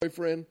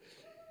boyfriend.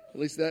 At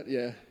least that,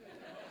 yeah.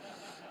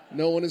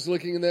 No one is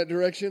looking in that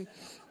direction.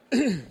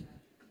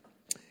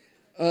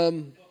 I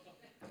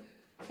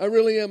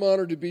really am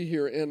honored to be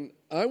here, and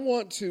I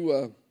want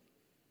to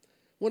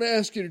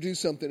ask you to do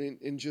something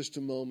in just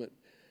a moment,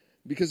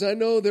 because I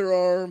know there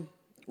are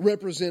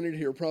represented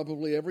here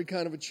probably every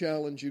kind of a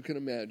challenge you can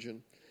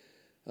imagine,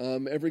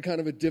 every kind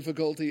of a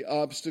difficulty,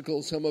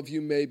 obstacle. Some of you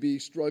may be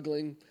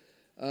struggling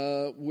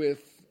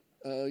with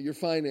your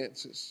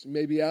finances,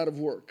 maybe out of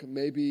work,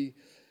 maybe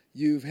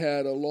you've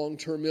had a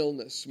long-term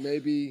illness,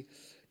 maybe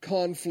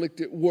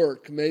conflict at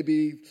work,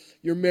 maybe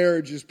your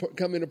marriage is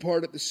coming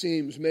apart at the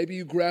seams, maybe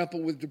you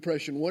grapple with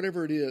depression,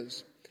 whatever it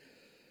is.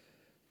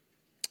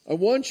 I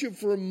want you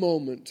for a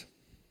moment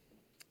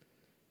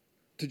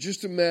to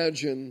just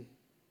imagine,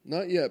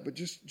 not yet, but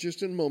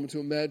just in a moment, to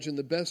imagine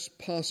the best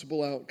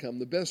possible outcome,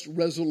 the best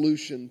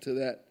resolution to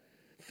that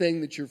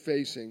thing that you're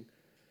facing,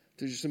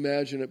 to just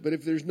imagine it. But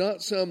if there's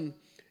not some,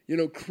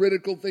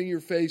 critical thing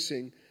you're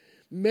facing,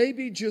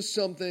 maybe just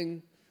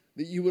something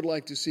that you would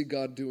like to see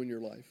God do in your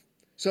life.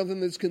 Something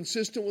that's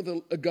consistent with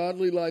a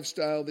godly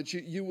lifestyle that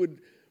you would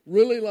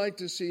really like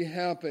to see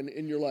happen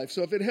in your life.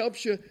 So if it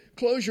helps you,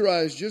 close your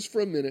eyes just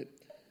for a minute.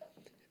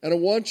 And I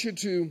want you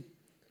to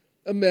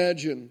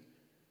imagine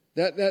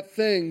that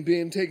thing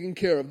being taken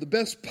care of, the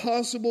best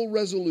possible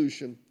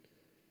resolution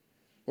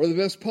or the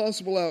best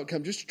possible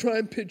outcome. Just try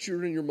and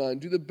picture it in your mind.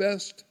 Do the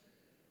best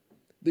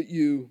that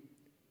you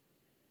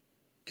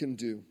can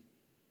do.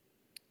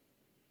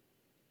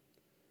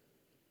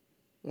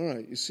 All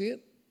right, you see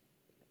it?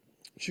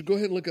 You should go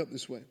ahead and look up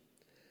this way.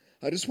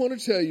 I just want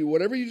to tell you,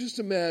 whatever you just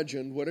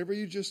imagined, whatever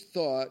you just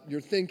thought, you're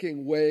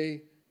thinking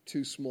way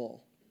too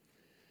small.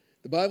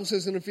 The Bible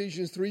says in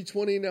Ephesians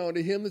 3:20, now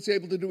unto him that's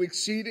able to do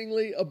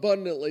exceedingly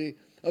abundantly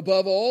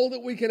above all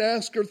that we can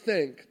ask or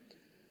think,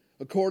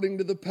 according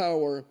to the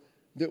power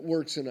that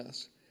works in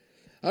us.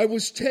 I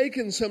was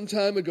taken some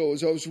time ago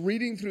as I was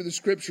reading through the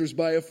scriptures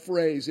by a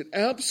phrase. It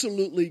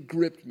absolutely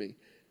gripped me.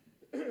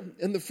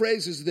 And the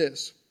phrase is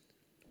this: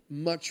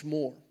 much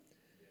more.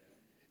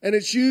 And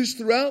it's used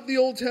throughout the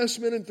Old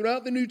Testament and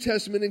throughout the New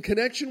Testament in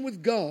connection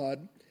with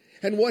God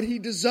and what He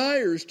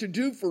desires to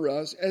do for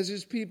us as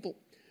His people.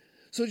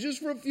 So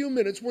just for a few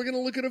minutes, we're going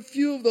to look at a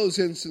few of those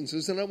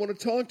instances, and I want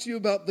to talk to you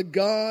about the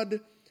God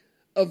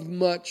of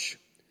much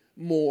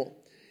more.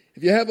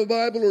 If you have a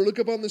Bible or look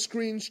up on the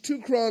screens,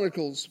 2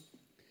 Chronicles,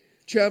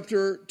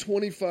 chapter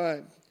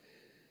 25.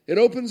 It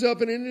opens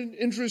up an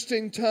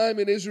interesting time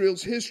in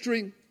Israel's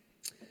history.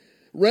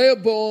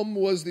 Rehoboam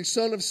was the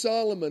son of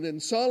Solomon,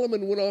 and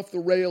Solomon went off the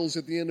rails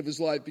at the end of his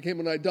life, became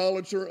an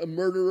idolater, a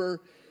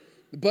murderer,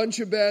 a bunch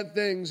of bad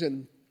things.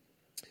 And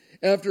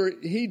after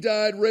he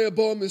died,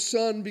 Rehoboam, his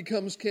son,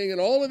 becomes king, and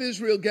all of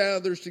Israel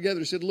gathers together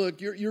and said, look,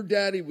 your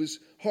daddy was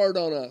hard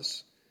on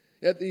us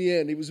at the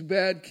end. He was a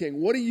bad king.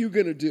 What are you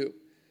going to do?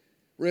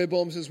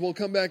 Rehoboam says, well,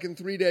 come back in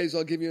 3 days,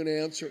 I'll give you an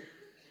answer.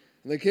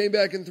 And they came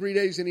back in 3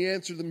 days, and he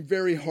answered them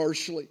very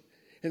harshly.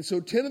 And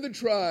so 10 of the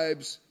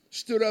tribes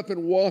stood up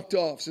and walked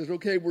off, said,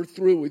 okay, we're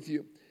through with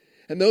you.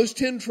 And those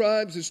 10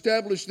 tribes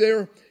established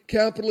their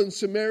capital in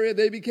Samaria.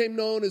 They became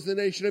known as the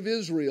nation of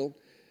Israel.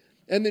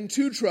 And then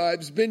 2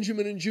 tribes,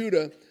 Benjamin and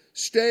Judah,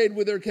 stayed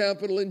with their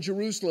capital in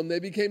Jerusalem. They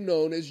became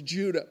known as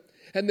Judah.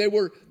 And they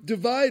were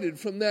divided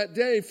from that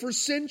day for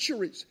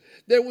centuries.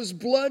 There was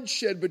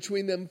bloodshed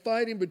between them,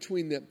 fighting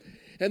between them.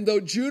 And though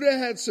Judah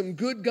had some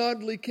good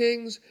godly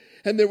kings,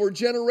 and there were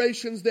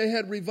generations they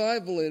had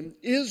revival in,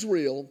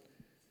 Israel,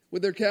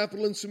 with their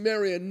capital in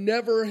Samaria,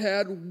 never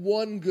had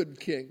one good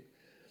king.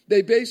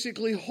 They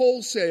basically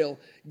wholesale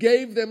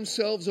gave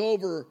themselves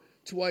over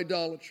to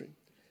idolatry.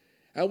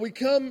 And we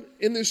come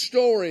in this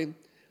story, and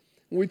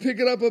we pick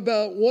it up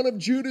about one of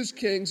Judah's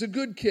kings, a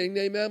good king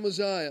named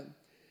Amaziah.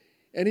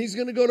 And he's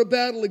going to go to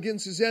battle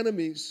against his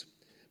enemies.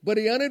 But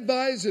he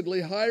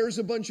unadvisedly hires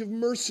a bunch of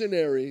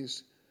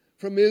mercenaries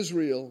from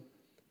Israel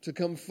to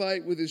come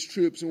fight with his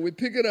troops. And we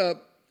pick it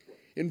up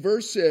in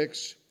verse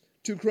 6,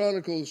 2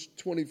 Chronicles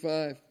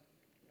 25.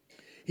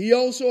 He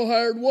also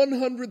hired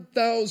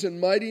 100,000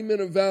 mighty men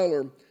of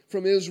valor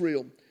from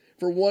Israel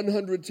for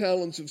 100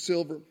 talents of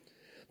silver.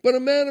 But a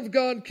man of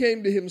God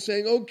came to him,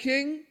 saying, O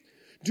king,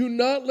 do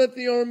not let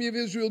the army of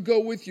Israel go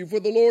with you, for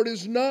the Lord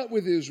is not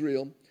with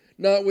Israel,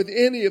 not with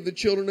any of the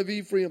children of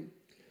Ephraim.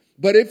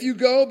 But if you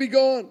go, be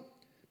gone.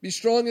 Be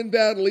strong in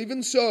battle.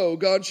 Even so,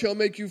 God shall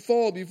make you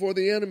fall before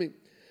the enemy.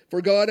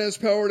 For God has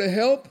power to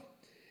help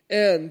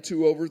and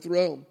to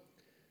overthrow.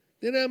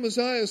 Then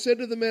Amaziah said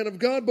to the man of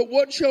God, but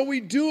what shall we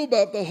do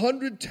about the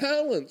 100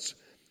 talents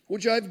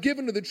which I have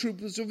given to the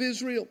troops of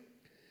Israel?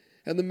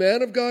 And the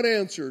man of God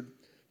answered,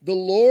 the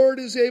Lord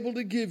is able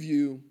to give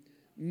you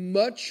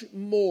much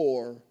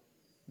more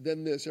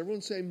than this.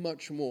 Everyone say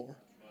much more.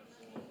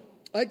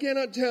 I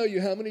cannot tell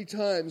you how many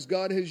times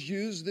God has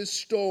used this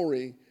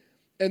story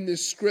and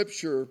this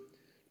scripture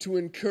to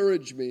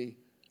encourage me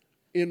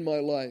in my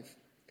life.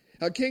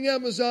 Now, King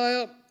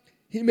Amaziah,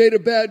 he made a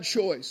bad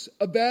choice,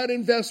 a bad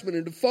investment,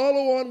 and to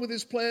follow on with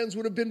his plans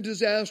would have been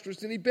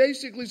disastrous. And he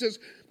basically says,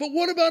 but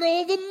what about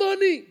all the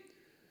money?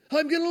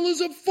 I'm going to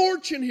lose a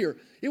fortune here.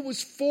 It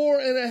was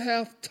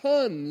 4.5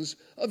 tons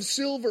of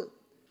silver.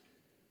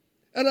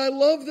 And I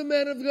love the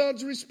man of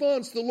God's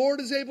response. The Lord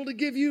is able to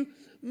give you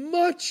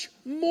much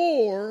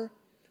more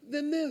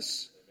than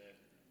this.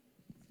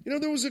 You know,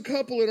 there was a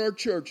couple in our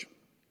church,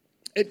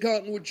 at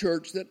Cottonwood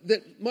Church,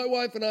 that my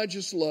wife and I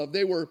just loved.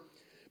 They were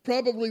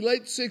probably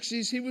late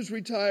 60s. He was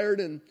retired,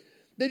 and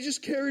they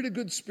just carried a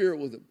good spirit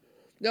with them.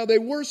 Now, they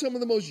were some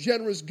of the most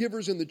generous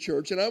givers in the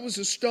church, and I was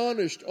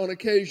astonished on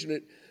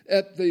occasion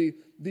at the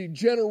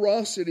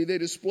generosity they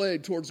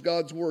displayed towards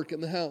God's work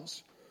in the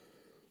house.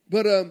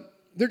 But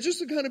they're just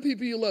the kind of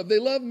people you love. They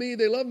love me.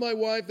 They love my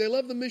wife. They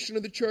love the mission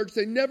of the church.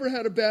 They never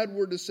had a bad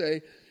word to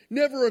say,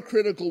 never a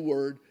critical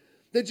word.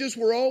 They just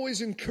were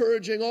always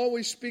encouraging,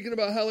 always speaking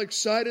about how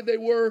excited they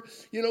were,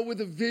 you know,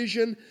 with a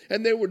vision.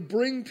 And they would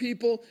bring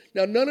people.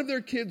 Now, none of their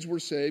kids were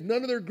saved.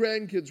 None of their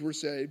grandkids were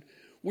saved.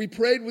 We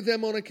prayed with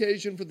them on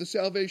occasion for the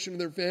salvation of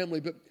their family,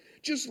 but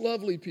just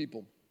lovely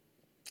people.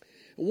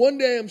 One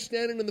day I'm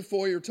standing in the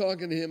foyer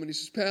talking to him, and he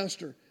says,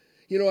 Pastor,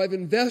 you know, I've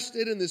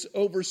invested in this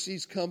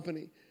overseas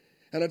company.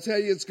 And I tell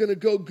you, it's going to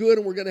go good,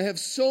 and we're going to have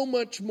so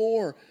much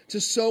more to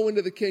sow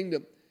into the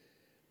kingdom.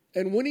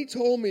 And when he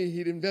told me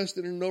he'd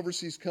invested in an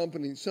overseas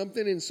company,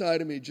 something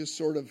inside of me just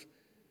sort of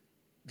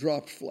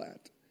dropped flat.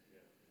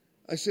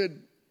 I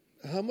said,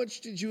 how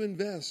much did you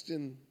invest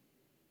in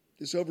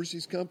this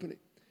overseas company?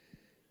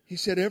 He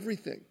said,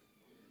 everything.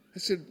 I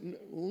said,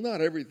 well,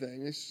 not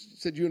everything. I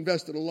said, you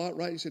invested a lot,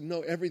 right? He said,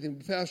 no,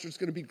 everything. Pastor, it's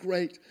going to be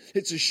great.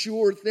 It's a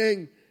sure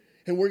thing.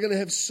 And we're going to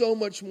have so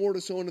much more to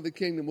sow into the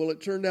kingdom. Well,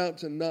 it turned out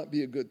to not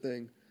be a good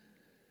thing.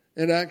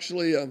 And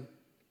actually,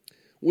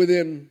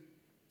 within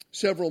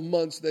several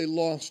months, they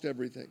lost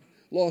everything.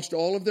 Lost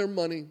all of their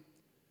money.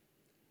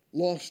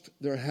 Lost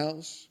their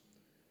house.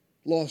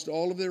 Lost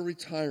all of their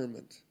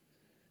retirement.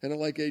 And at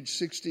like age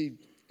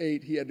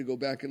 68, he had to go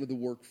back into the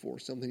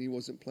workforce, something he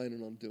wasn't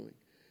planning on doing.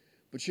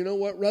 But you know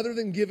what? Rather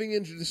than giving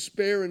into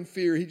despair and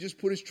fear, he just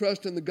put his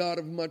trust in the God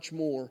of much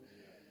more.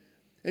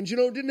 And you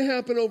know, it didn't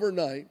happen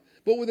overnight.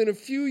 But within a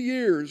few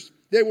years,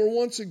 they were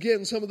once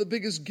again some of the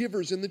biggest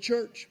givers in the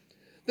church.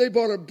 They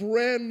bought a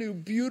brand new,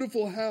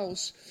 beautiful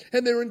house,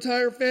 and their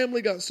entire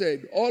family got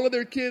saved. All of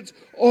their kids,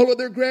 all of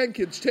their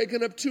grandkids,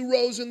 taking up 2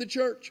 rows in the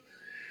church.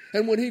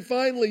 And when he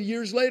finally,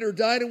 years later,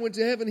 died and went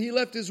to heaven, he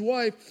left his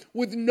wife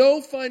with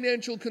no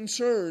financial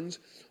concerns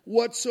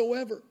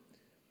whatsoever.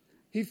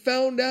 He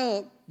found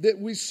out that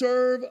we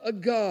serve a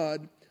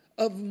God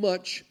of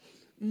much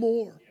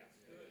more.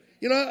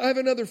 You know, I have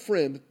another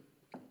friend.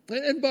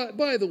 And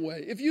by the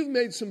way, if you've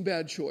made some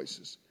bad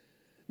choices,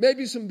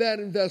 maybe some bad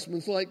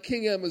investments like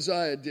King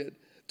Amaziah did,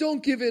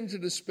 don't give in to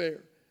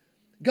despair.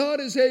 God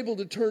is able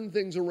to turn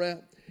things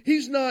around.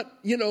 He's not,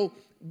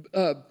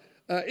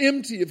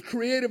 empty of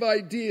creative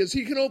ideas.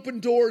 He can open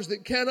doors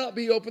that cannot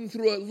be opened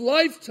through a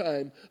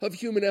lifetime of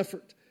human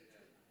effort.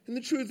 And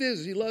the truth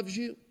is, he loves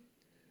you.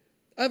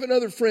 I have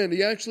another friend.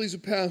 He actually is a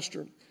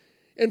pastor.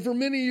 And for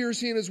many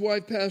years, he and his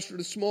wife pastored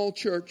a small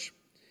church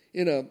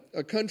in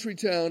a country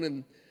town,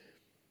 and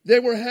they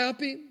were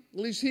happy. At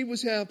least he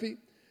was happy.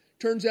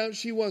 Turns out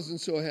she wasn't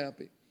so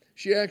happy.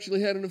 She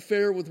actually had an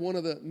affair with one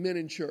of the men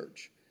in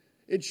church.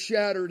 It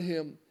shattered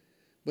him.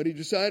 But he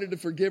decided to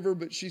forgive her,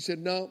 but she said,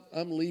 no,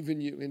 I'm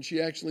leaving you. And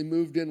she actually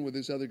moved in with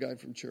this other guy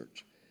from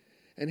church.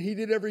 And he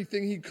did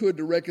everything he could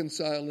to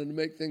reconcile and to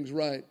make things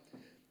right.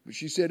 But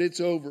she said,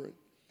 it's over.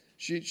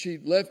 She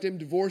left him,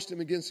 divorced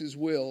him against his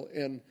will,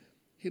 and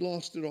he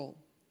lost it all.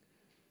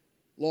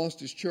 Lost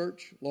his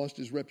church, lost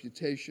his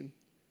reputation,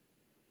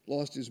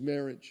 lost his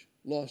marriage,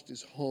 lost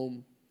his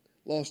home,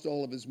 lost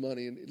all of his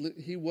money. And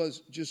he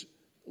was just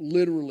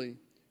literally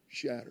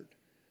shattered.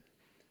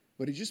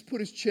 But he just put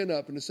his chin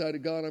up and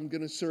decided, God, I'm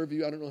going to serve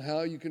you. I don't know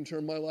how you can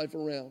turn my life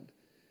around.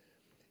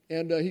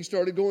 And he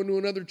started going to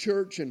another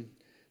church, and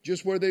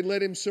just where they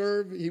let him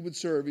serve, he would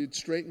serve. He'd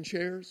straighten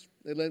chairs.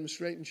 They'd let him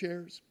straighten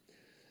chairs.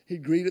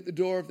 He'd greet at the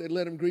door if they'd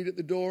let him greet at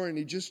the door, and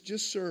he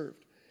just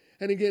served.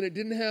 And again, it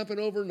didn't happen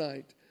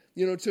overnight.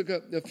 You know, it took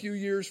a few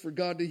years for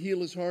God to heal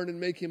his heart and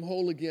make him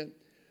whole again.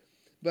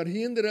 But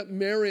he ended up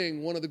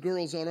marrying one of the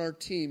girls on our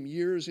team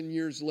years and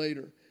years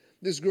later.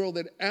 This girl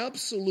that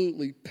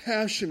absolutely,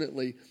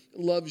 passionately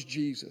loves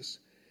Jesus.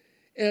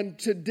 And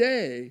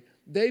today,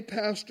 they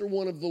pastor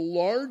one of the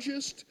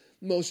largest,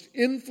 most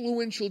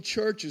influential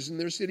churches in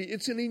their city.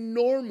 It's an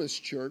enormous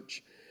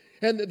church.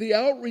 And the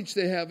outreach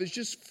they have is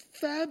just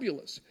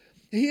fabulous.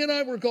 He and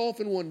I were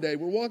golfing one day.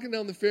 We're walking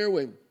down the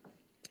fairway.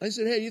 I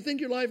said, hey, you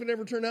think your life would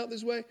ever turn out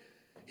this way?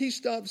 He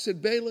stopped and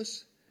said,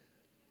 Bayless,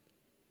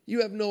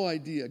 you have no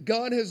idea.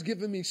 God has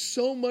given me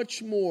so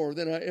much more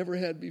than I ever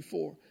had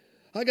before.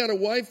 I got a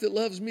wife that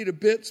loves me to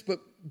bits, but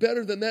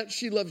better than that,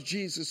 she loves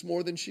Jesus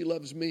more than she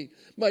loves me.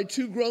 My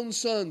 2 grown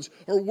sons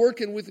are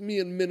working with me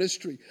in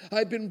ministry.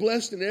 I've been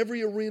blessed in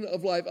every arena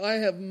of life. I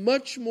have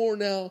much more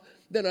now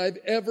than I've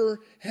ever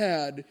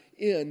had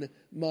in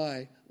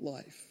my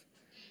life.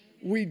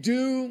 We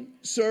do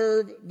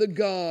serve the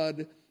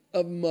God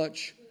of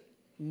much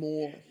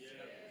more.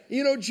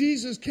 You know,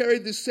 Jesus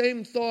carried the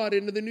same thought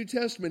into the New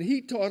Testament.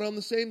 He taught on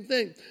the same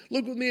thing.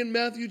 Look with me in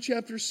Matthew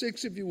chapter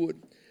 6, if you would.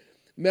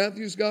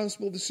 Matthew's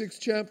Gospel, the 6th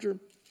chapter.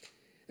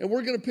 And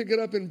we're going to pick it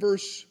up in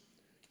verse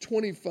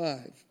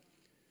 25.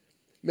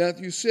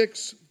 Matthew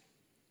 6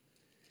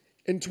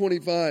 and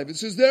 25. It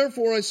says,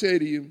 "Therefore I say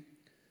to you,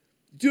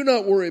 do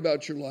not worry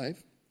about your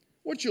life,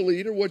 what you'll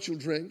eat or what you'll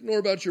drink, nor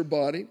about your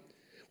body,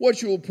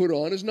 what you will put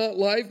on. Is not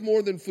life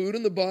more than food,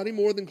 and the body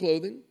more than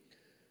clothing?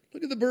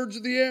 Look at the birds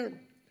of the air.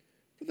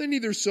 For they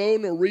neither sow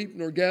nor reap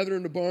nor gather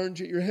into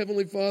barns, yet your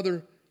heavenly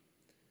Father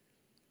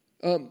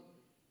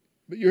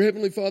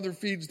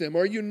feeds them.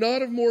 Are you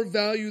not of more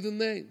value than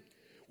they?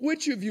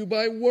 Which of you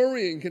by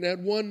worrying can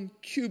add 1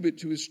 cubit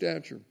to his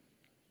stature?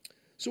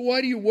 So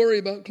why do you worry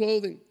about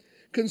clothing?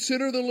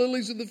 Consider the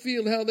lilies of the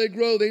field, how they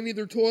grow. They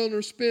neither toil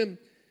nor spin.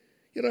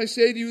 Yet I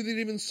say to you that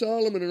even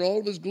Solomon in all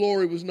of his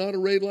glory was not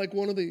arrayed like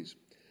one of these.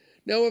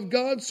 Now if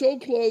God so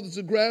clothes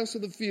the grass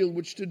of the field,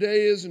 which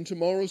today is and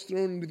tomorrow is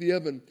thrown into the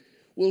oven,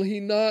 will he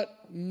not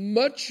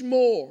much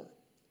more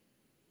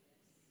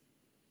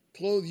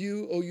clothe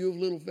you, O you of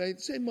little faith?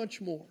 Say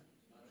much more.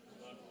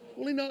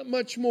 Will he not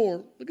much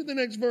more? Look at the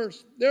next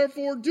verse.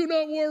 Therefore do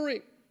not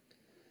worry,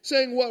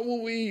 saying, what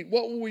will we eat?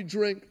 What will we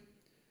drink?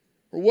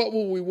 Or what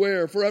will we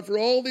wear? For after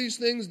all these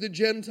things the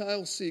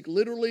Gentiles seek.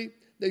 Literally,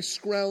 they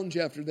scrounge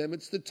after them.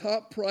 It's the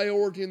top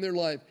priority in their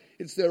life.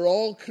 It's their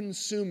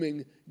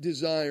all-consuming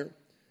desire.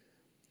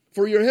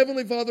 For your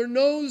heavenly Father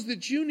knows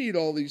that you need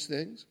all these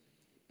things.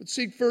 But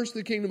seek first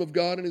the kingdom of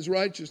God and his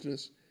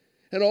righteousness,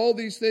 and all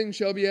these things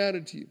shall be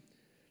added to you.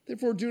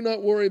 Therefore do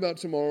not worry about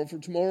tomorrow, for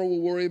tomorrow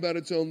will worry about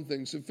its own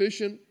things.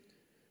 Sufficient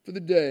for the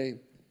day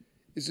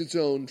is its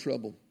own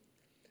trouble.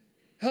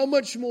 How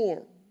much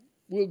more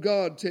will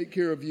God take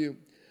care of you?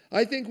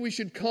 I think we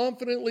should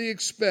confidently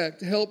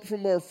expect help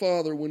from our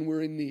Father when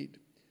we're in need.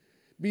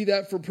 Be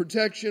that for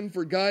protection,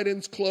 for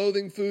guidance,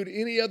 clothing, food,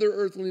 any other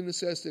earthly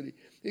necessity.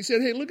 He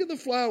said, hey, look at the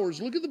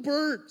flowers, look at the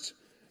birds.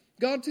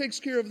 God takes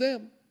care of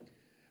them.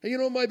 And you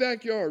know, in my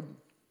backyard,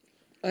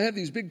 I have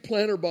these big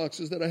planter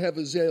boxes that I have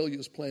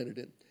azaleas planted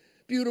in.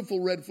 Beautiful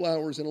red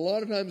flowers. And a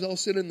lot of times I'll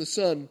sit in the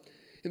sun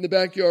in the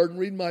backyard and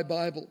read my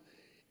Bible.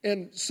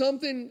 And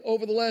something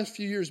over the last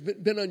few years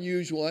been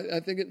unusual. I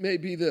think it may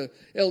be the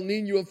El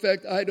Nino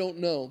effect. I don't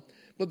know.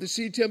 But the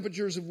sea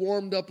temperatures have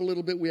warmed up a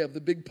little bit. We have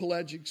the big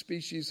pelagic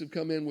species have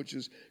come in, which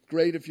is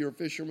great if you're a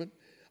fisherman.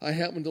 I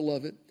happen to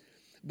love it.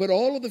 But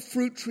all of the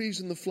fruit trees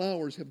and the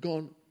flowers have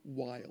gone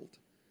wild.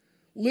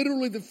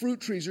 Literally, the fruit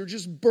trees are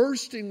just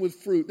bursting with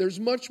fruit. There's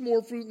much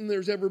more fruit than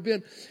there's ever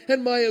been.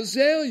 And my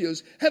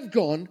azaleas have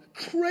gone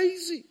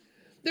crazy.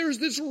 There's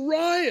this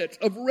riot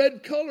of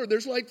red color.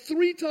 There's like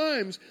 3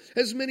 times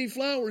as many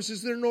flowers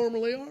as there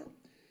normally are.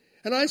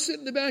 And I sit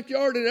in the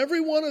backyard and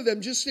every one of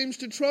them just seems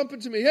to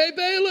trumpet to me, hey,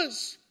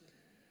 Bayless,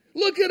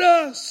 look at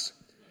us.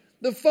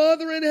 The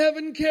Father in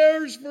heaven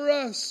cares for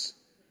us.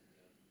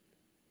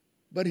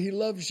 But he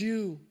loves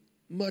you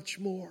much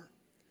more.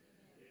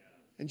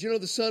 And you know,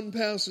 the sun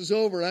passes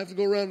over and I have to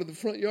go around to the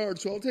front yard.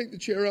 So I'll take the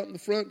chair out in the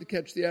front to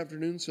catch the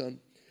afternoon sun.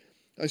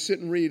 I sit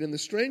and read. And the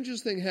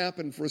strangest thing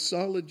happened for a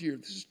solid year.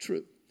 This is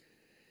true.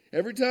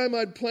 Every time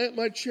I'd plant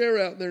my chair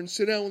out there and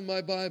sit down with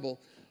my Bible,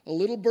 a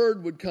little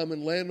bird would come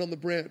and land on the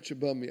branch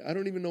above me. I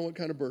don't even know what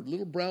kind of bird.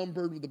 Little brown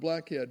bird with a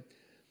black head.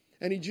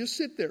 And he'd just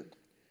sit there.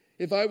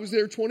 If I was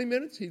there 20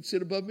 minutes, he'd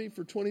sit above me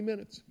for 20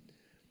 minutes.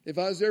 If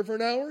I was there for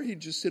an hour, he'd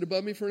just sit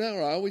above me for an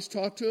hour. I always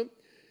talked to him.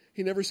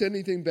 He never said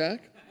anything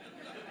back.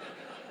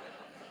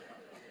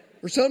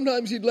 Or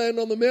sometimes he'd land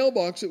on the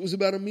mailbox that was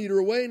about a meter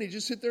away and he'd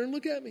just sit there and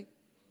look at me.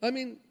 I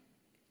mean,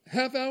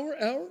 half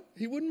hour,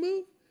 he wouldn't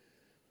move.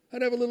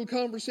 I'd have a little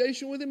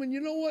conversation with him, and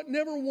you know what?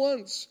 Never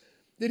once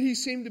did he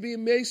seem to be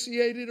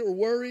emaciated or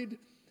worried.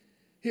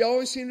 He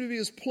always seemed to be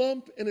as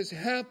plump and as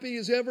happy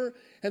as ever.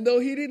 And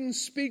though he didn't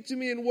speak to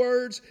me in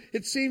words,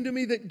 it seemed to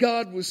me that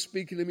God was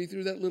speaking to me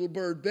through that little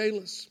bird.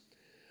 Bayless,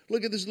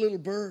 look at this little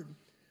bird.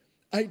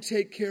 I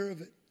take care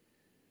of it,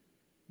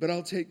 but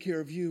I'll take care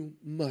of you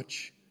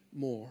much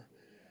more.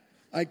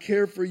 I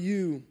care for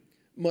you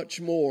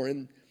much more.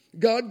 And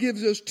God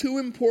gives us 2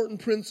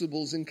 important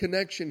principles in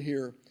connection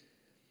here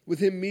with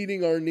him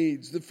meeting our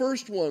needs. The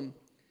first one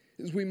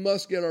is we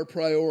must get our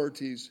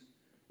priorities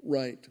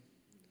right.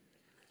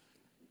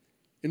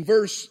 In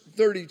verse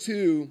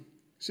 32, he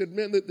said,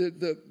 man,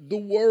 the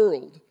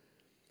world,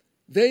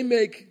 they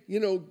make,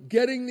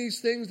 getting these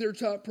things their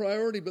top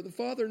priority, but the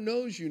Father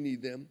knows you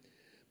need them.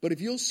 But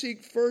if you'll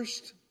seek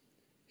first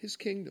his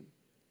kingdom,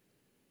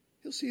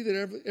 he'll see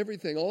that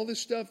everything, all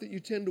this stuff that you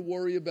tend to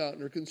worry about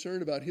and are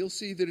concerned about, he'll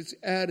see that it's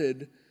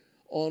added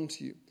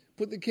onto you.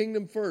 Put the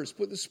kingdom first.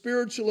 Put the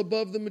spiritual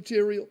above the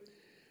material.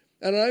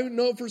 And I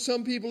know for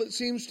some people it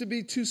seems to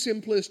be too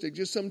simplistic,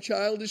 just some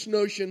childish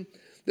notion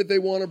that they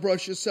want to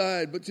brush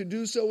aside. But to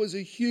do so is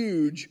a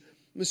huge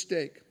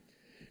mistake.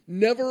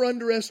 Never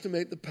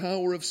underestimate the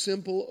power of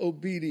simple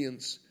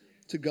obedience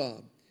to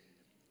God.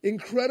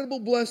 Incredible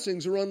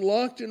blessings are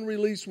unlocked and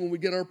released when we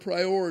get our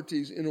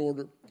priorities in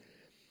order.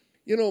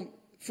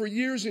 For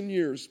years and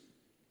years,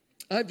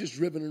 I've just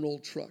driven an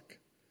old truck.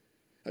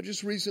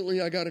 Just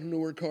recently I got a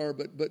newer car,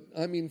 but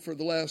I mean for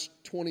the last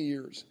 20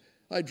 years,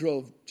 I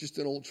drove just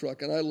an old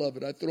truck, and I love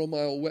it. I throw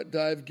my old wet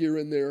dive gear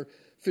in there,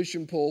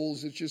 fishing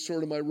poles. It's just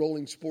sort of my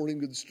rolling sporting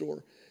goods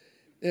store.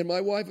 And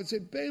my wife would say,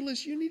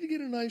 Bayless, you need to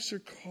get a nicer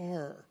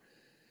car.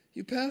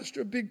 You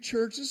pastor a big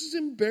church. This is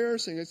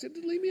embarrassing. I said,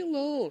 leave me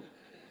alone.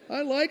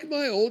 I like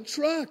my old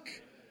truck.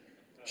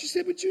 She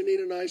said, but you need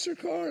a nicer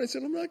car. And I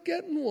said, I'm not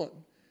getting one.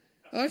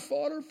 I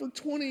fought her for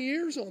 20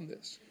 years on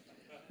this.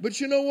 But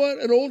you know what?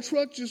 An old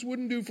truck just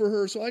wouldn't do for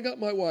her, so I got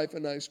my wife a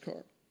nice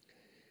car.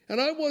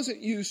 And I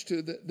wasn't used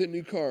to the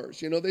new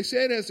cars. You know, they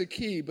say it has a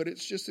key, but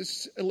it's just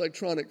this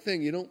electronic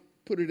thing. You don't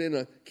put it in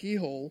a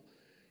keyhole.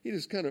 You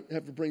just kind of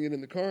have to bring it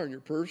in the car in your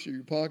purse or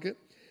your pocket.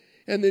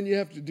 And then you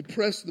have to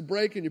depress the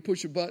brake and you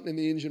push a button and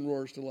the engine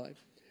roars to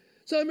life.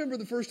 So I remember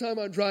the first time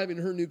I'm driving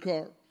her new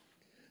car.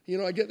 You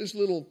know, I get this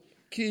little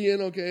key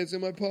in, okay, it's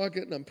in my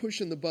pocket, and I'm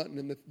pushing the button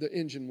and the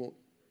engine won't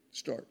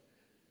start.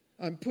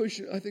 I'm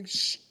pushing, I think,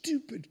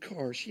 stupid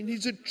car. She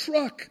needs a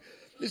truck.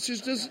 It's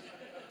just a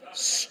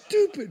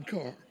stupid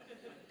car.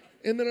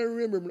 And then I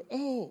remember,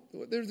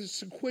 there's a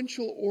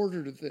sequential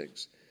order to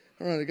things.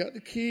 All right, I got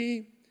the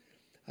key.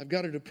 I've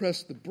got to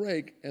depress the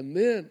brake, and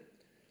then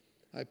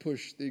I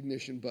push the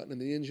ignition button,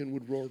 and the engine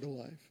would roar to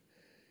life.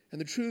 And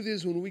the truth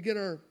is, when we get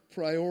our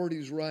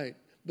priorities right,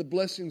 the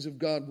blessings of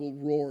God will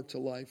roar to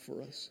life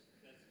for us.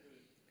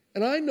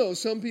 And I know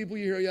some people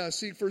you hear,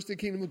 seek first the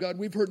kingdom of God.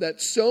 We've heard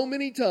that so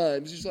many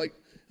times. It's like,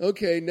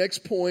 okay,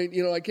 next point.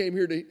 You know, I came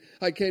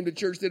to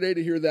church today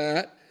to hear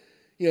that.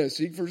 Yeah,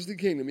 seek first the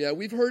kingdom. Yeah,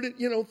 we've heard it,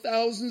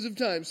 thousands of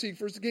times. Seek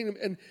first the kingdom.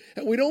 And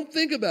we don't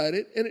think about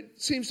it, and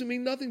it seems to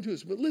mean nothing to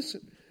us. But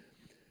listen,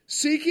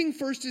 seeking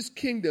first his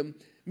kingdom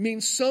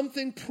means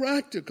something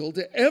practical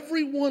to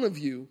every one of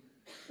you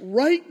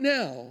right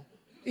now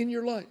in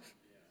your life.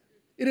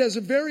 It has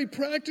a very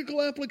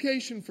practical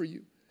application for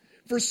you.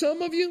 For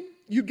some of you,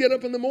 you get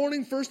up in the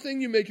morning, first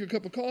thing you make your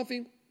cup of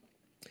coffee,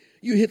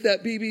 you hit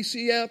that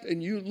BBC app,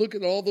 and you look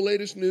at all the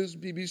latest news,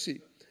 BBC.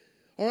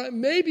 All right,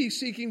 maybe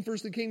seeking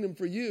first the kingdom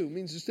for you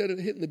means instead of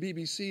hitting the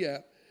BBC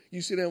app,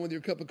 you sit down with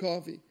your cup of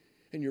coffee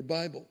and your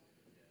Bible,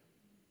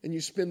 and you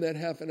spend that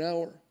half an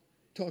hour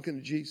talking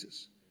to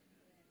Jesus.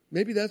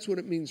 Maybe that's what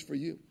it means for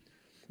you.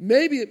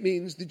 Maybe it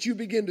means that you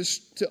begin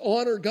to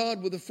honor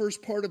God with the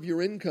first part of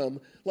your income,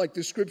 like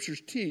the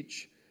Scriptures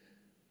teach.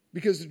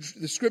 Because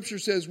the Scripture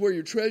says where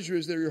your treasure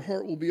is, there your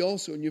heart will be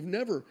also. And you've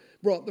never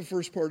brought the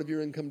first part of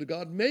your income to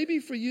God. Maybe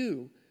for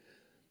you,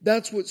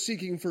 that's what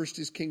seeking first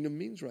his kingdom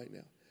means right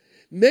now.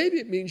 Maybe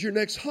it means your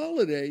next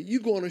holiday, you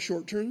go on a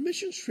short-term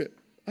missions trip.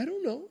 I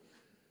don't know.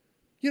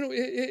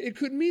 It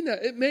could mean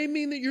that. It may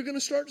mean that you're going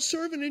to start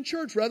serving in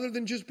church rather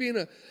than just being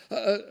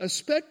a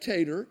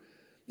spectator,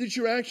 that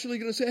you're actually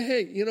going to say,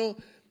 hey,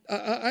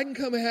 I can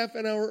come a half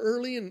an hour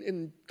early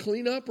and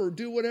clean up or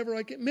do whatever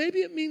I can. Maybe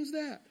it means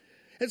that.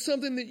 It's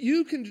something that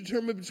you can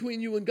determine between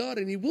you and God,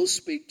 and he will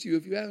speak to you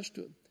if you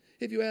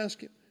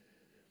ask him.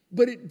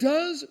 But it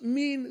does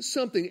mean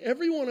something.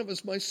 Every one of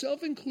us,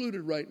 myself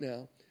included right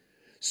now,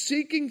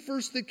 seeking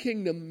first the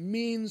kingdom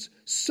means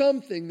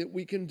something that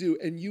we can do,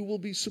 and you will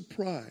be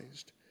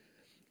surprised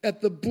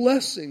at the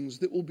blessings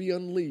that will be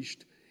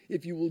unleashed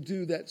if you will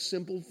do that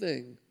simple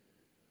thing,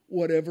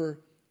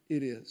 whatever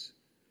it is.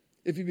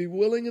 If you be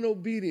willing and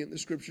obedient, the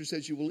Scripture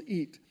says you will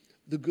eat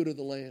the good of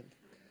the land.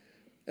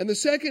 And the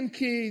second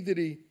key that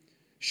he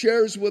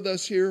shares with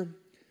us here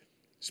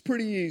is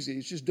pretty easy.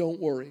 It's just don't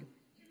worry.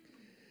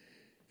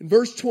 In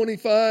verse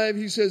 25,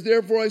 he says,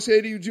 therefore I say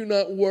to you, do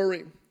not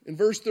worry. In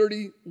verse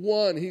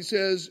 31, he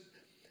says,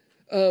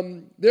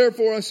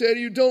 therefore I say to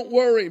you, don't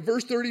worry.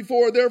 Verse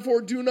 34,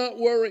 therefore do not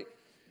worry.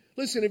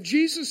 Listen, if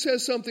Jesus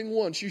says something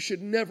once, you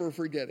should never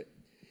forget it.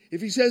 If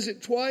he says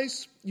it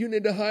twice, you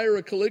need to hire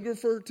a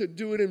calligrapher to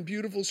do it in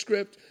beautiful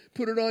script,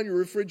 put it on your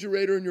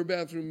refrigerator and your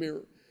bathroom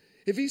mirror.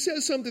 If he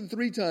says something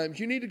 3 times,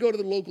 you need to go to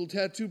the local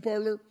tattoo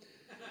parlor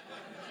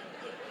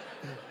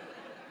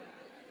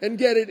and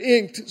get it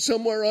inked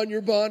somewhere on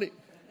your body.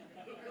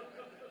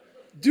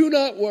 Do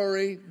not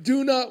worry,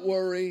 do not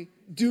worry,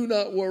 do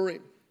not worry.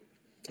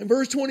 In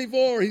verse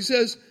 24, he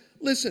says,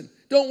 listen,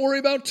 don't worry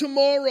about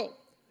tomorrow.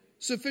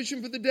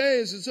 Sufficient for the day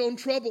is its own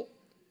trouble.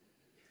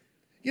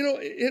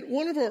 At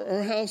one of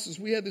our houses,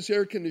 we had this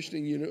air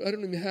conditioning unit. I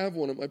don't even have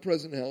one at my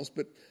present house,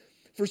 but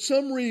for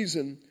some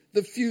reason,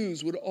 the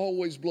fuse would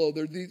always blow.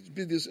 There'd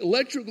be this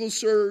electrical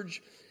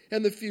surge,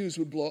 and the fuse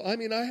would blow. I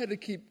mean, I had to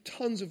keep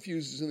tons of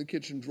fuses in the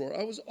kitchen drawer.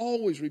 I was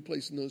always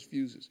replacing those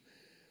fuses.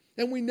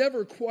 And we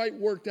never quite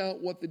worked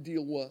out what the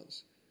deal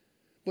was.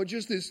 But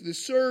just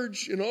this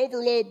surge, an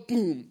overload,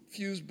 boom,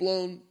 fuse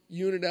blown,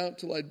 unit out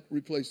till I'd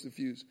replace the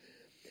fuse.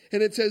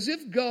 And it's as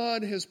if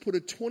God has put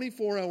a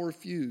 24-hour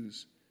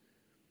fuse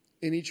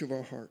in each of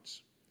our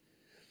hearts.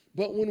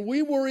 But when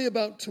we worry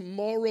about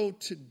tomorrow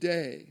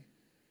today,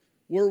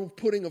 we're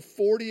putting a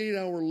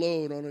 48-hour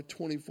load on a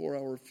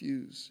 24-hour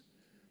fuse,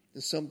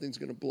 and something's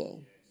going to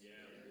blow.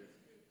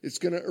 It's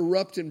going to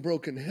erupt in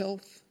broken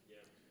health.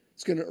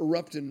 It's going to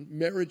erupt in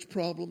marriage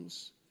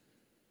problems.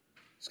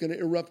 It's going to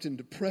erupt in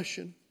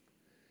depression.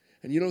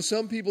 And you know,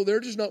 some people, they're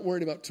just not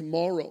worrying about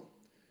tomorrow.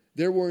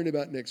 They're worrying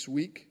about next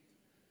week.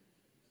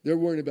 They're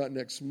worrying about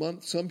next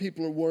month. Some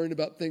people are worrying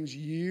about things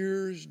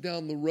years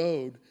down the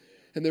road,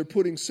 and they're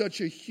putting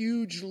such a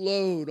huge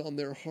load on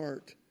their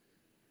heart.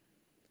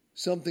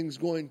 Something's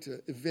going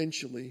to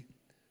eventually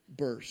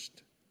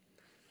burst.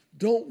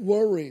 Don't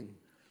worry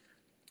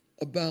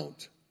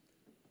about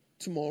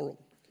tomorrow.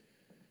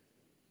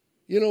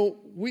 You know,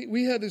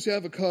 we had this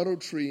avocado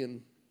tree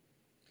in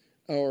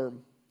our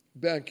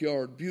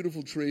backyard,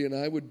 beautiful tree, and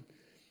I would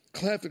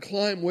have to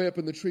climb way up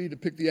in the tree to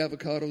pick the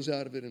avocados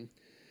out of it. And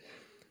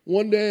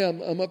one day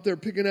I'm up there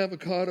picking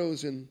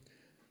avocados, and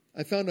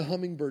I found a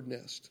hummingbird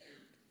nest.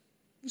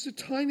 It was the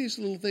tiniest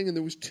little thing, and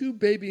there was 2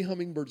 baby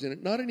hummingbirds in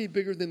it, not any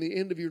bigger than the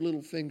end of your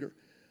little finger.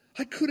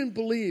 I couldn't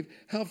believe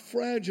how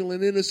fragile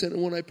and innocent.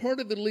 And when I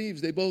parted the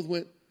leaves, they both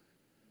went,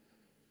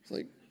 it's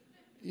like,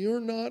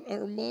 you're not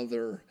our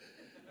mother.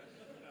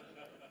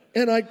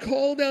 And I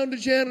called down to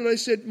Janet. I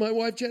said, my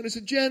wife Janet, I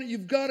said, Janet,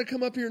 you've got to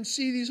come up here and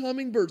see these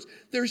hummingbirds.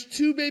 There's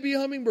 2 baby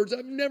hummingbirds.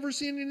 I've never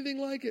seen anything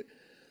like it.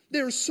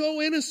 They're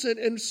so innocent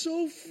and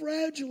so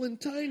fragile and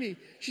tiny.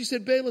 She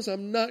said, Bayless,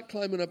 I'm not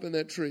climbing up in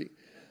that tree.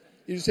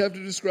 You just have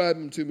to describe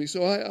them to me.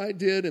 So I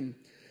did. And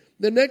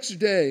the next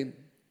day,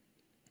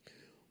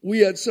 we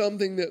had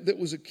something that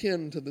was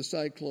akin to the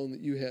cyclone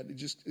that you had.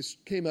 It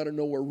came out of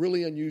nowhere,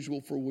 really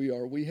unusual for we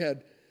are. We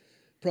had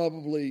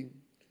probably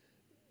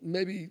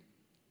maybe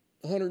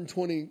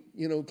 120,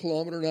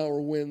 kilometer an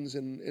hour winds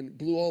and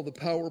blew all the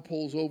power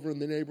poles over in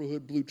the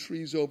neighborhood, blew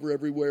trees over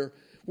everywhere.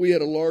 We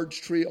had a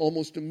large tree,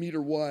 almost a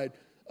meter wide,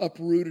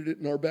 uprooted it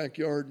in our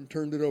backyard and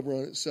turned it over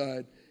on its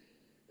side.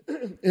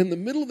 In the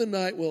middle of the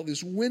night,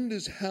 this wind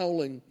is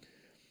howling,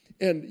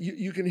 and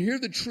you can hear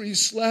the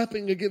trees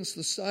slapping against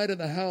the side of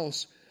the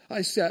house.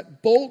 I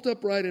sat bolt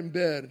upright in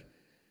bed,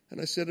 and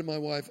I said to my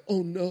wife,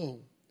 oh no,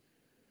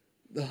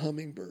 the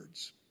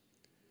hummingbirds,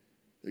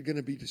 they're going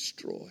to be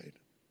destroyed.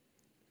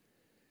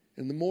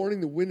 In the morning,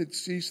 the wind had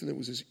ceased, and it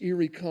was this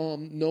eerie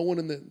calm. No one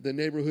in the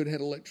neighborhood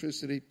had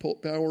electricity,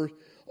 power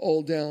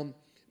all down.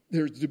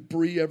 There's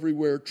debris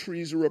everywhere.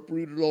 Trees are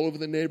uprooted all over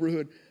the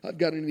neighborhood. I've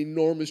got an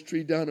enormous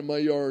tree down in my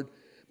yard,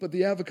 but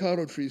the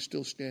avocado tree is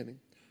still standing.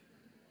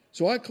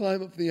 So I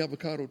climb up the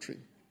avocado tree,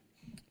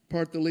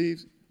 part the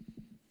leaves.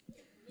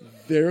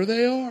 There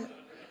they are.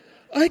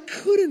 I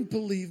couldn't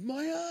believe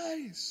my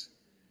eyes.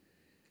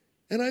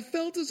 And I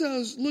felt as I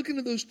was looking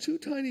at those 2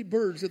 tiny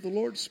birds that the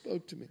Lord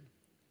spoke to me.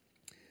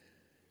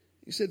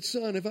 He said,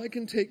 son, if I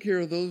can take care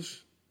of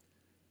those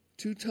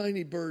 2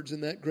 tiny birds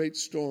in that great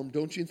storm,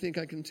 don't you think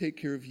I can take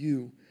care of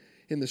you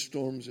in the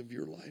storms of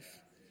your life?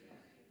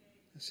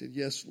 I said,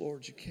 yes,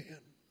 Lord, you can.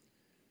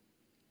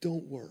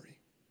 Don't worry.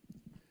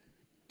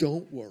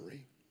 Don't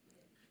worry.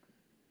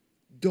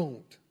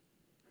 Don't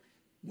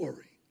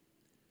worry.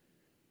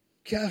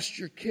 Cast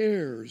your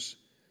cares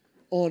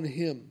on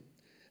him.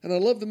 And I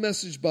love the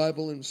Message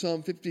Bible in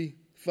Psalm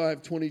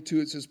 55:22.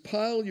 It says,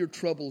 pile your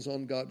troubles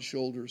on God's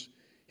shoulders.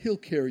 He'll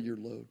carry your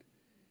load.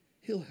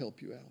 He'll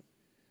help you out.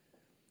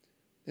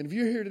 And if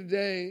you're here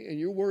today and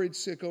you're worried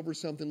sick over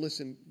something,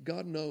 listen,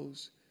 God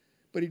knows,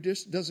 but he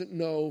just doesn't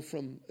know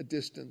from a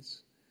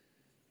distance.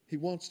 He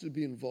wants to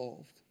be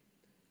involved.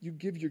 You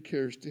give your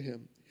cares to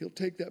him. He'll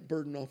take that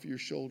burden off of your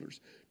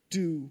shoulders.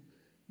 Do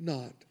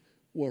not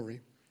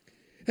worry.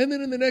 And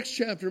then in the next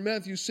chapter,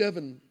 Matthew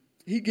 7,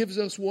 he gives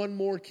us one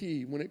more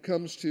key when it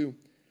comes to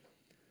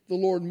the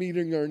Lord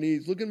meeting our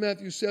needs. Look at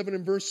Matthew 7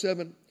 and verse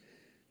 7.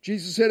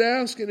 Jesus said,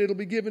 ask and it'll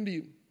be given to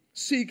you.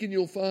 Seek and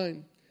you'll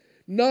find.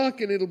 Knock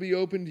and it'll be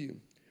open to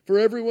you. For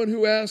everyone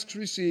who asks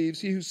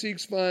receives. He who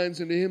seeks finds.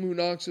 And to him who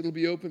knocks it'll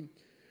be open.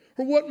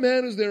 Or what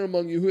man is there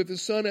among you who if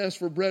his son asks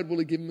for bread, will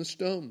he give him a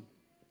stone?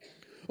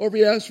 Or if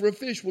he asks for a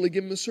fish, will he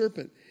give him a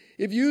serpent?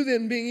 If you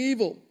then, being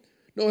evil,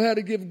 know how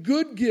to give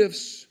good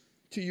gifts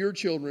to your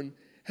children,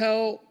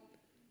 how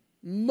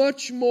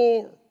much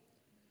more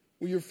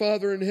will your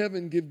Father in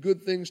heaven give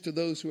good things to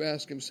those who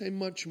ask him? Say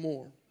much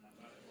more.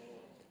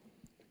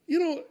 You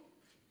know,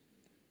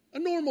 a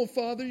normal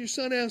father, your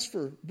son asks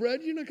for bread,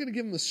 you're not going to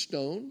give him a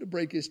stone to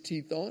break his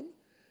teeth on.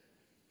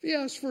 If he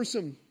asks for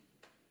some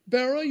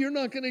barrow, you're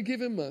not going to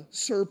give him a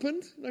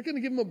serpent. You're not going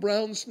to give him a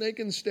brown snake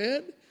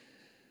instead.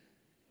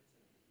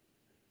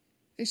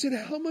 He said,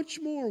 how much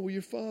more will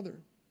your Father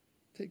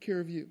take care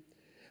of you?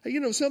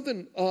 You know,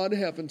 something odd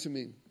happened to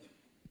me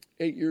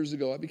 8 years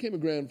ago. I became a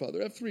grandfather.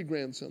 I have 3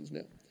 grandsons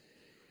now.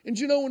 And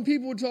you know, when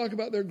people would talk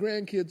about their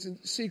grandkids and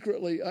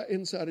secretly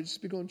inside, I'd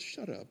just be going,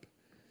 shut up.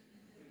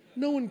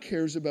 No one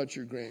cares about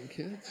your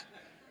grandkids.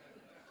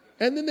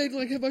 And then they'd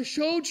like, have I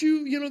showed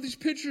you, these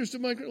pictures to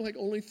my, like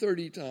only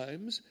 30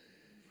 times.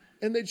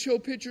 And they'd show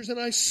pictures, and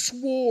I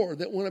swore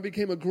that when I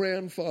became a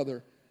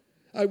grandfather,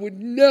 I would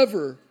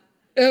never,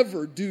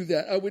 ever do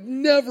that. I would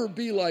never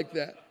be like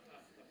that.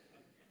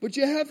 But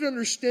you have to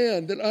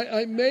understand that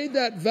I made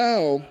that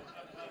vow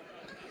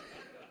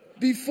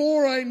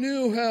before I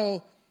knew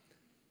how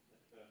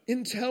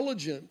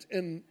intelligent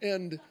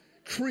and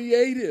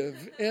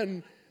creative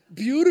and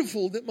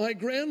beautiful that my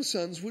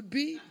grandsons would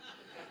be.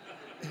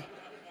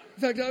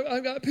 In fact,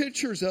 I've got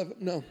pictures of them.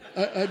 No,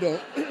 I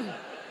don't.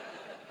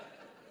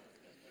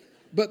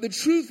 But the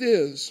truth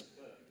is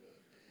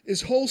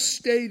whole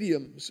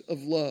stadiums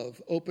of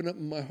love open up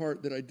in my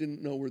heart that I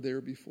didn't know were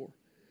there before.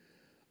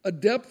 A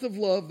depth of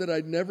love that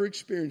I'd never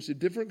experienced, a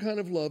different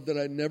kind of love that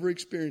I'd never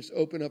experienced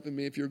open up in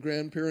me. If you're a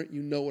grandparent,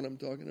 you know what I'm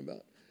talking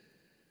about.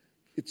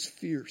 It's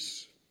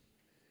fierce.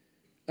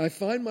 I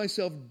find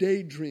myself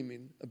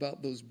daydreaming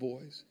about those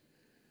boys.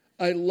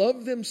 I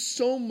love them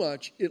so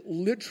much, it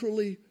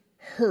literally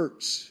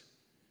hurts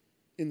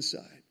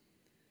inside.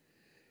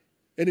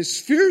 And as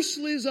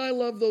fiercely as I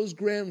love those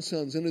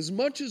grandsons, and as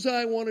much as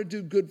I want to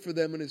do good for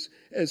them, and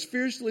as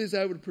fiercely as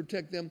I would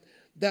protect them,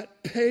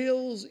 that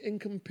pales in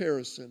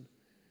comparison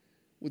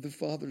with the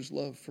Father's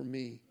love for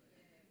me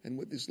and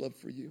with His love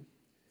for you.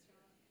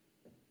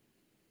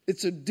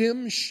 It's a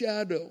dim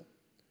shadow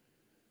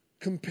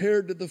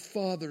compared to the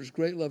Father's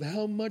great love.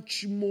 How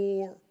much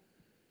more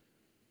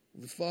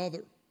the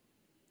Father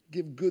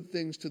give good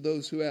things to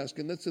those who ask?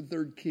 And that's the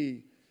third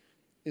key,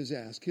 is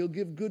ask. He'll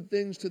give good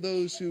things to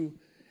those who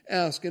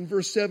ask. In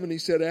verse 7, He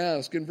said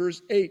ask. In verse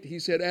 8, He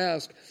said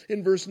ask.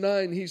 In verse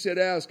 9, He said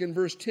ask. In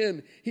verse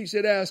 10, He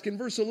said ask. In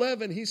verse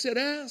 11, He said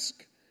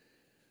ask.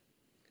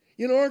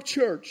 You know, our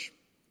church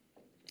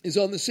is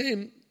on the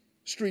same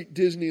street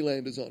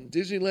Disneyland is on.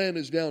 Disneyland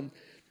is down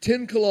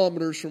 10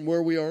 kilometers from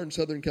where we are in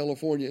Southern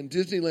California, and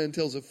Disneyland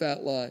tells a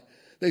fat lie.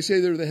 They say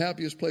they're the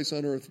happiest place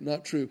on earth.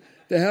 Not true.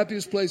 The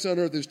happiest place on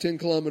earth is 10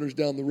 kilometers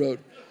down the road.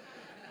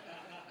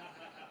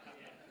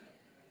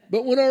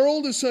 But when our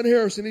oldest son,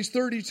 Harrison, he's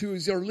 32,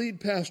 he's our lead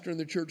pastor in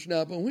the church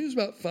now, but when he was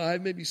about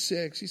 5, maybe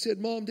 6, he said,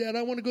 Mom, Dad,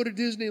 I want to go to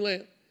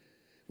Disneyland.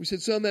 We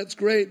said, son, that's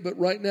great, but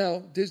right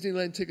now,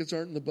 Disneyland tickets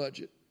aren't in the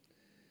budget.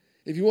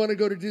 If you want to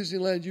go to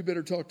Disneyland, you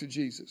better talk to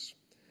Jesus.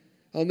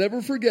 I'll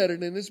never forget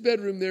it. In his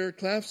bedroom there,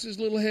 clasped his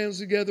little hands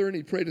together, and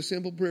he prayed a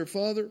simple prayer.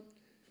 Father,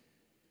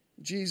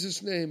 in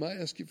Jesus' name, I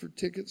ask you for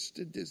tickets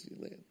to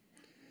Disneyland.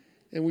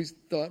 And we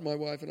thought, my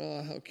wife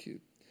and how cute.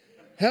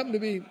 Happened to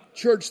be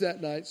church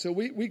that night. So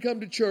we come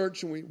to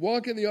church, and we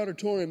walk in the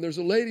auditorium. There's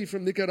a lady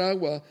from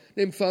Nicaragua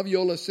named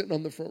Fabiola sitting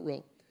on the front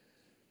row.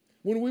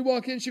 When we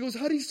walk in, she goes,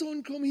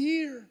 Harrison, come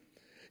here.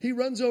 He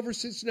runs over,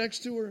 sits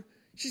next to her.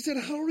 She said,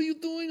 how are you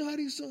doing,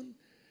 Harrison?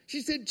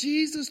 She said,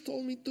 Jesus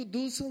told me to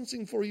do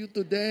something for you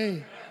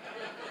today.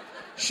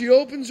 She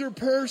opens her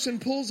purse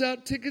and pulls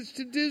out tickets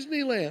to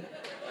Disneyland.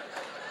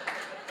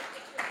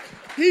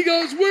 He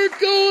goes, we're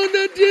going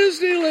to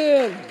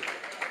Disneyland.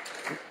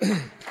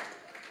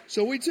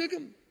 So we took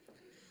him.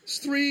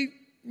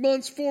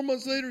 It's 4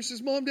 months later, he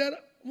says, Mom, Dad, I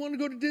want to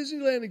go to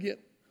Disneyland again.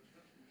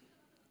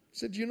 I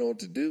said, do you know what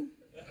to do?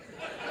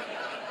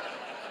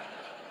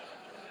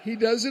 He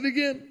does it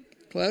again.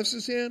 Clasps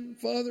his hand.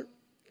 Father,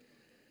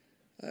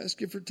 I ask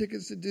you for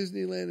tickets to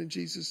Disneyland in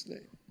Jesus'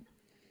 name.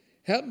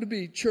 Happened to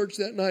be church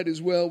that night as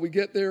well. We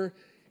get there,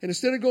 and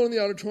instead of going to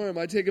the auditorium,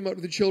 I take him out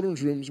to the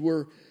children's rooms.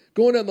 We're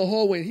going down the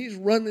hallway, and he's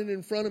running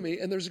in front of me,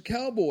 and there's a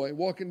cowboy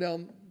walking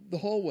down the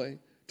hallway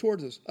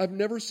towards us. I've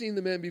never seen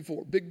the man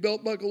before. Big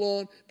belt buckle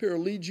on, pair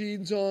of Lee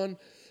jeans on,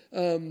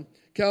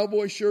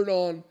 cowboy shirt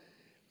on,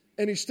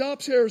 and he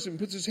stops Harrison,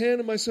 puts his hand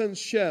on my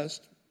son's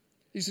chest.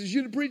 He says,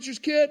 you the preacher's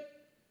kid?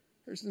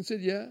 Harrison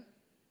said, yeah.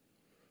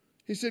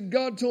 He said,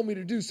 God told me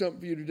to do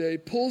something for you today.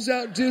 Pulls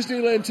out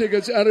Disneyland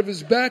tickets out of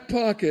his back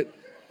pocket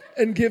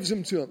and gives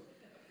them to him.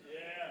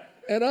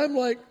 Yeah. And I'm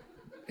like,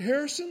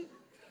 Harrison,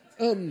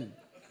 I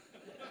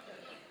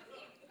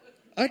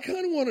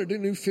kind of wanted a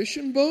new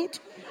fishing boat.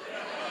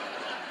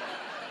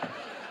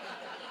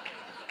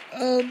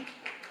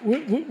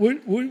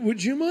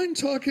 Would you mind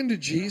talking to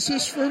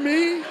Jesus for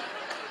me?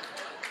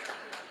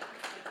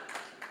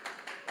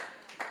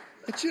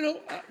 But you know,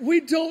 we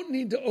don't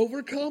need to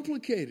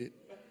overcomplicate it.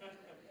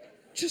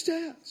 Just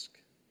ask.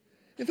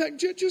 In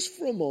fact, just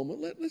for a moment,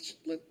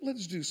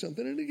 let's do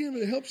something. And again,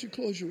 it helps you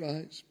close your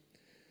eyes.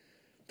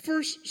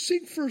 First,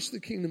 seek first the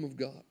kingdom of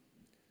God.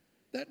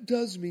 That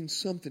does mean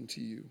something to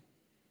you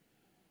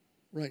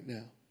right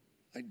now.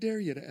 I dare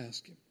you to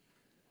ask Him.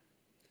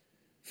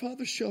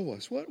 Father, show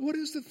us. What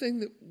is the thing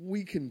that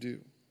we can do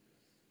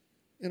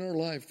in our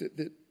life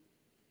that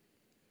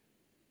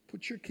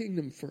put your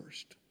kingdom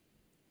first?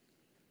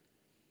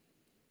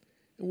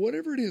 And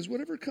whatever it is,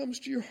 whatever comes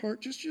to your heart,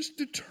 just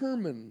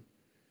determine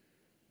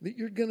that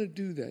you're going to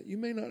do that. You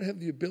may not have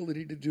the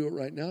ability to do it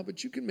right now,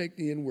 but you can make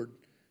the inward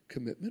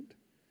commitment.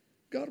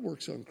 God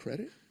works on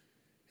credit.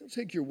 He'll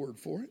take your word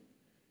for it.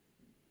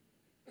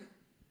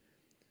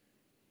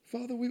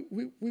 Father, we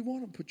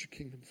want to put your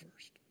kingdom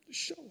first. Just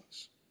show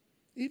us.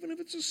 Even if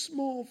it's a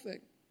small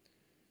thing,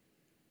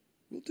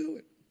 we'll do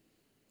it.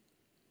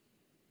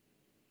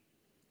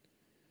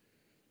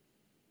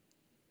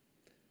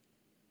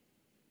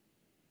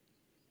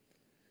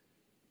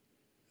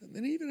 And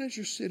then even as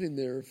you're sitting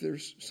there, if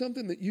there's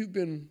something that you've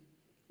been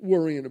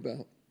worrying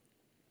about,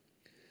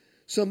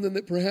 something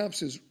that perhaps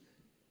has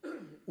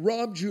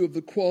robbed you of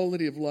the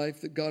quality of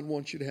life that God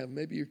wants you to have,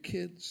 maybe your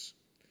kids,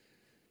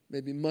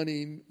 maybe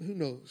money, who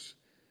knows.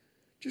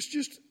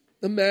 Just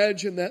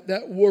imagine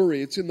that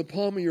worry. It's in the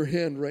palm of your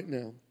hand right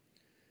now.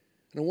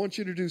 And I want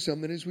you to do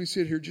something. As we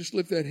sit here, just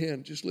lift that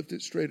hand. Just lift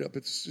it straight up.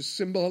 It's a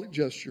symbolic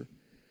gesture.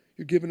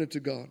 You're giving it to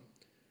God.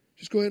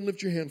 Just go ahead and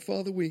lift your hand.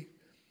 Father, we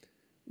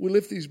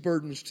lift these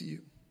burdens to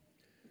you.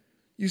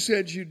 You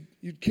said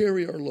you'd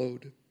carry our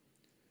load.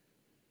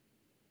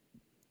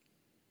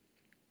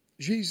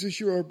 Jesus,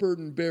 you're our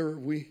burden bearer.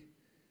 We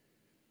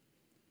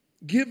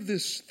give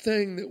this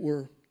thing that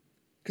we're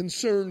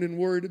concerned and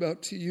worried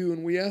about to you,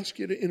 and we ask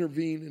you to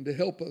intervene and to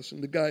help us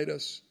and to guide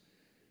us.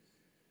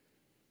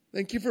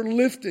 Thank you for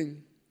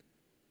lifting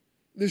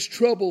this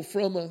trouble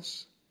from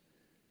us.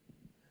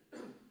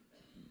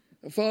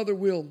 And Father,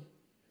 we'll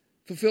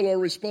fulfill our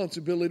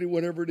responsibility,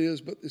 whatever it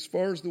is, but as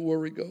far as the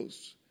worry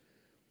goes,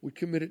 we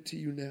commit it to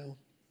you now.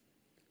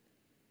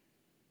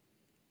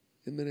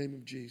 In the name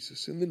of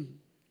Jesus. And then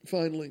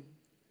finally,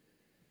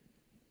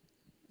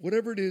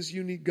 whatever it is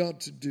you need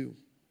God to do,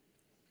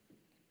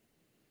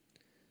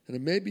 and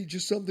it may be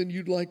just something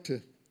you'd like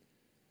to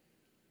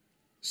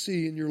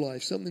see in your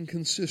life, something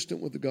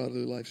consistent with the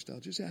godly lifestyle,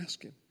 just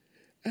ask Him.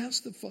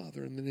 Ask the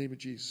Father in the name of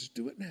Jesus.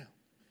 Do it now.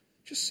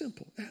 Just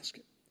simple. Ask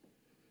Him.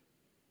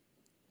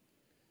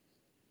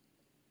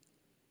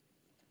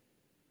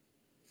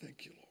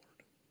 Thank you,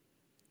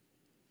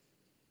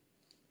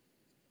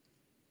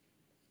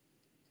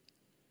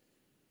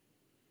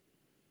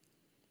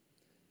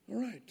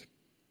 Lord. All right.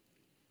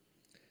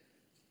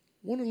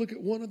 I want to look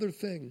at one other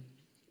thing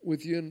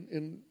with you.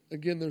 And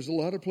again, there's a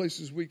lot of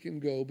places we can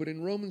go. But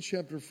in Romans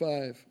chapter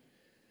 5,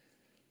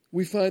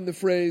 we find the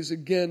phrase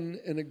again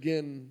and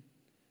again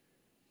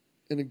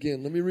and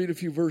again. Let me read a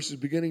few verses,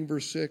 beginning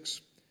verse 6.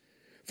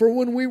 For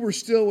when we were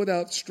still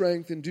without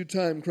strength, in due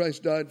time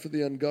Christ died for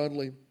the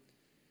ungodly.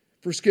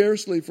 For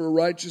scarcely for a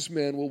righteous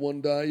man will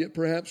one die, yet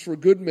perhaps for a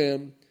good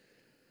man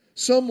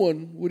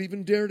someone would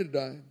even dare to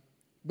die.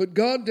 But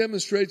God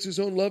demonstrates His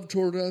own love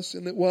toward us,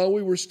 in that while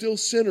we were still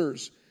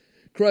sinners,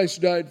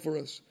 Christ died for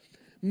us.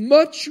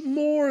 Much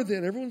more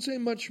than, everyone say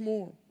much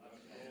more.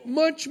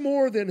 Much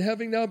more than,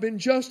 having now been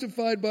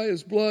justified by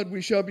His blood,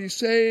 we shall be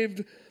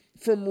saved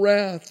from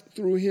wrath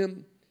through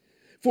Him.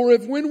 For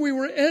if when we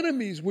were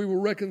enemies we were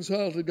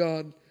reconciled to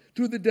God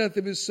through the death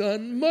of His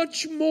Son,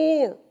 much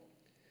more,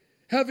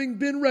 having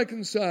been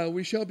reconciled,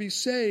 we shall be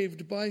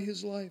saved by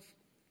His life.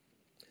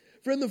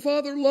 Friend, the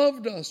Father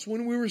loved us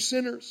when we were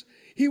sinners.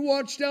 He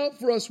watched out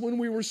for us when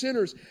we were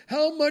sinners.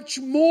 How much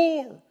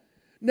more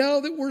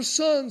now that we're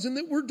sons and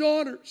that we're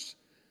daughters?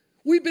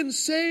 We've been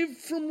saved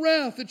from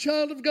wrath. A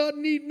child of God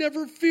need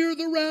never fear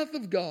the wrath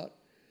of God.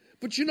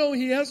 But you know,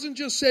 He hasn't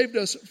just saved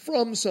us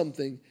from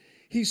something.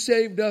 He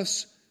saved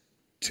us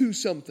to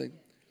something.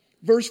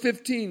 Verse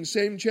 15,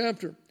 same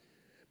chapter.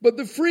 But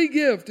the free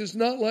gift is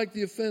not like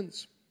the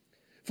offense.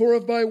 For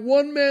if by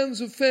one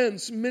man's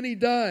offense many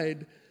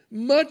died,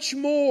 much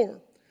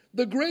more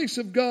the grace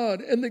of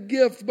God and the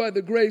gift by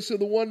the grace of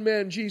the one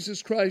man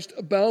Jesus Christ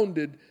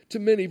abounded to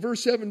many.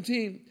 Verse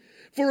 17.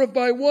 For if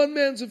by one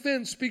man's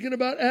offense, speaking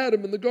about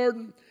Adam in the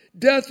garden,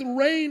 death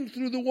reigned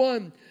through the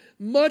one,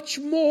 much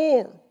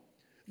more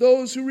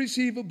those who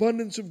receive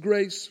abundance of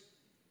grace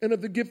and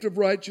of the gift of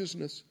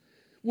righteousness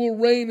will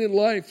reign in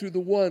life through the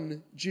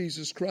one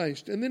Jesus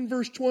Christ. And then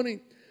verse 20.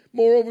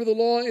 Moreover, the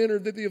law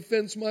entered that the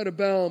offense might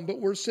abound, but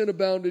where sin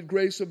abounded,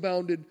 grace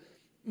abounded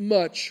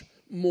much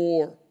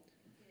more.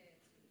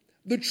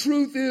 The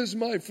truth is,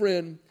 my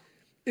friend,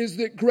 is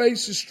that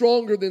grace is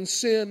stronger than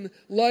sin.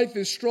 Life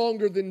is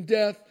stronger than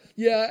death.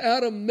 Yeah,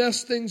 Adam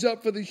messed things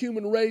up for the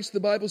human race. The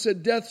Bible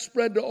said death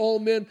spread to all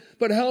men.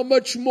 But how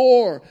much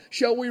more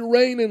shall we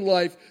reign in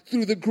life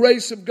through the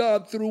grace of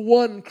God, through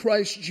one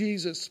Christ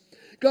Jesus?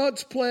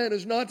 God's plan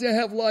is not to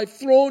have life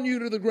throwing you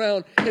to the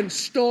ground and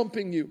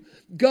stomping you.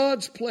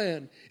 God's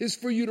plan is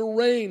for you to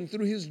reign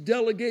through His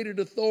delegated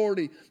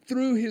authority,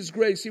 through His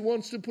grace. He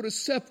wants to put a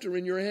scepter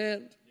in your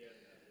hand.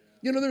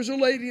 You know, there's a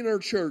lady in our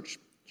church.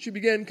 She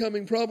began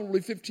coming probably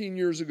 15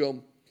 years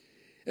ago.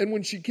 And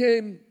when she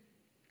came,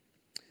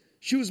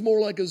 she was more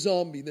like a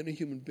zombie than a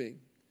human being.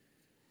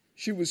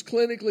 She was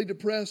clinically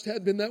depressed,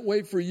 had been that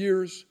way for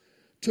years,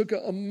 took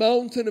a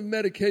mountain of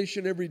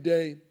medication every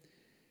day.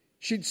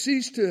 She'd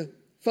ceased to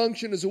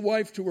function as a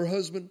wife to her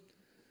husband,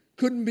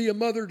 couldn't be a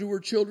mother to her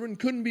children,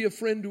 couldn't be a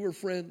friend to her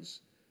friends.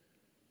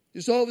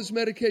 Just all this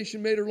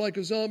medication made her like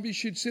a zombie.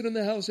 She'd sit in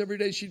the house every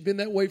day. She'd been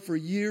that way for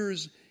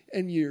years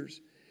and years.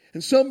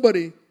 And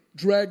somebody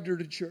dragged her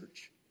to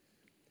church.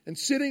 And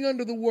sitting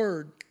under the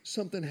Word,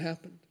 something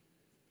happened.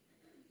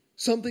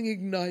 Something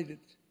ignited.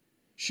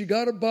 She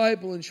got a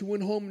Bible and she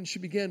went home and she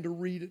began to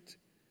read it.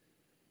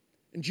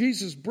 And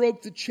Jesus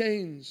broke the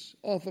chains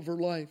off of her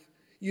life.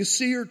 You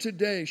see her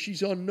today.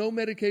 She's on no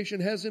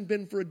medication, hasn't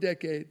been for a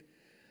decade.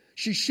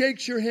 She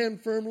shakes your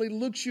hand firmly,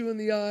 looks you in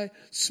the eye,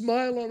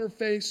 smile on her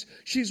face.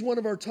 She's one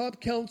of our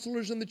top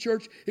counselors in the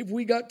church. If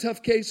we got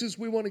tough cases,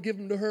 we want to give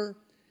them to her.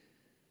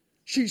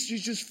 She's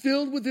just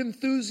filled with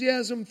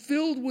enthusiasm,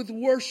 filled with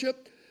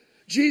worship.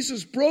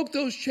 Jesus broke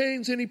those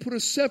chains and He put a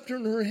scepter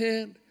in her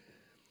hand.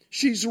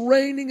 She's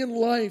reigning in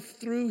life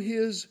through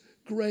His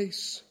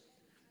grace.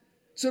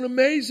 It's an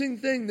amazing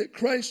thing that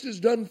Christ has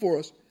done for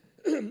us.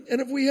 And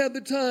if we had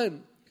the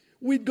time,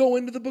 we'd go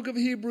into the book of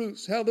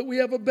Hebrews, how that we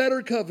have a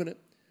better covenant,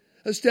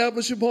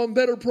 established upon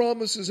better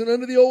promises. And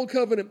under the old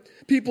covenant,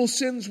 people's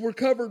sins were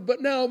covered,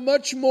 but now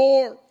much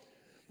more.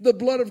 The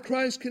blood of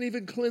Christ can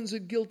even cleanse a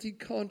guilty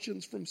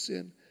conscience from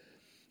sin.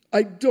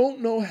 I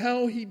don't know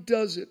how he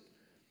does it,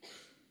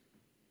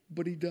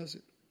 but he does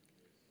it.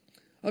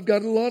 I've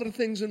got a lot of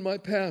things in my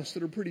past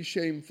that are pretty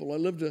shameful. I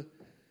lived a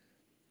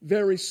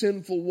very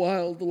sinful,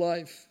 wild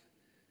life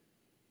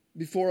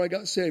before I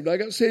got saved. I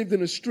got saved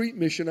in a street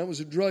mission. I was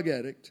a drug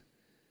addict.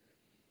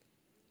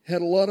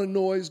 Had a lot of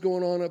noise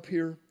going on up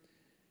here.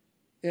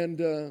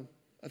 And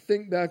I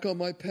think back on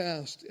my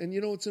past. And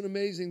you know, it's an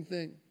amazing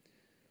thing.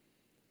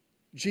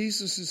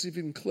 Jesus has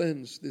even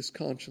cleansed this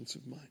conscience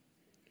of mine.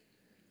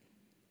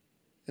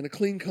 And a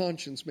clean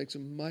conscience makes a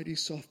mighty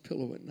soft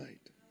pillow at night.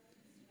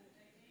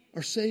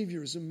 Our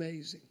Savior is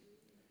amazing.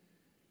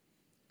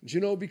 And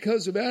you know,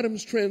 because of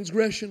Adam's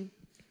transgression,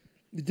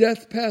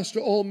 death passed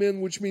to all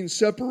men, which means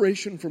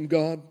separation from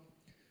God.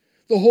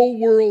 The whole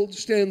world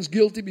stands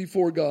guilty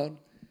before God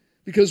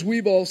because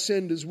we've all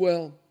sinned as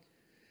well.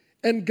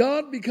 And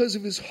God, because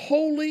of his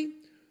holy,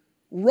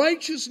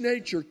 righteous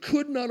nature,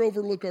 could not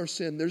overlook our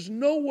sin. There's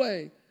no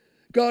way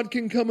God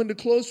can come into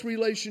close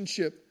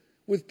relationship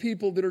with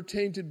people that are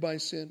tainted by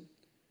sin.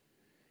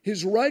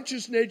 His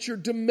righteous nature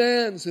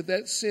demands that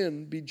that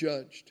sin be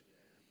judged.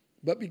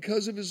 But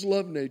because of his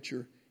love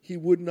nature, he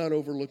would not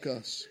overlook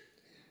us.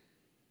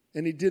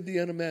 And he did the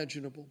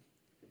unimaginable.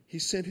 He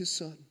sent his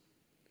son,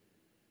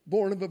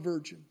 born of a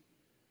virgin.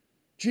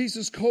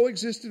 Jesus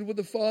coexisted with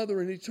the Father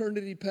in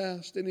eternity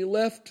past, and he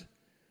left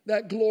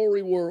that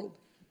glory world.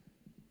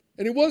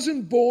 And he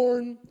wasn't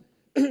born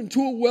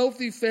to a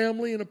wealthy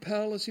family in a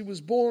palace. He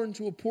was born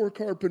to a poor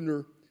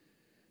carpenter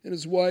and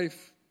his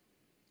wife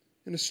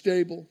in a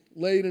stable,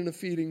 laid in a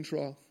feeding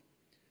trough.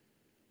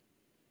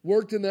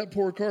 Worked in that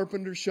poor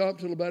carpenter shop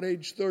till about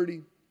age 30.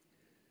 And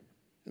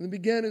then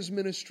began his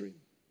ministry.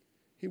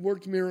 He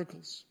worked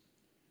miracles.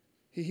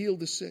 He healed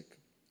the sick.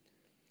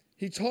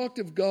 He talked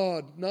of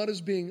God not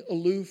as being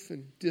aloof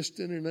and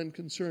distant and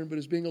unconcerned, but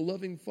as being a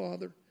loving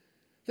Father.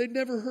 They'd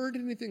never heard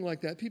anything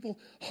like that. People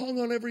hung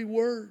on every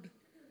word.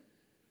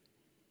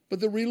 But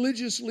the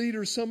religious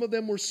leaders, some of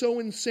them were so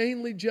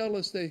insanely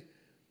jealous, they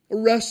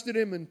arrested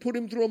him and put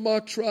him through a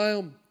mock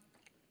trial.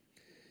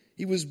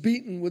 He was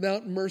beaten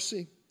without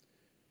mercy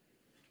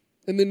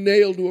and then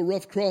nailed to a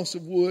rough cross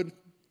of wood.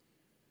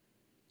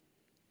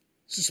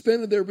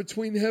 Suspended there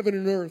between heaven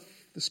and earth,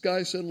 the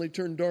sky suddenly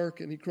turned dark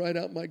and he cried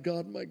out, my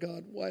God,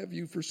 why have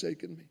you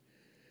forsaken me?"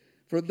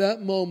 For at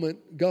that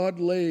moment, God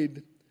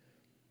laid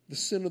the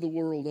sin of the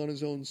world on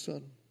his own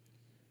Son.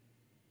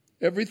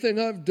 Everything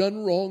I've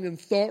done wrong and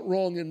thought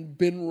wrong and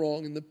been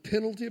wrong, and the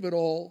penalty of it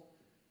all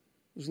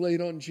was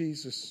laid on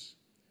Jesus.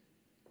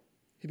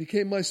 He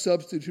became my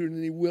substitute,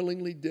 and he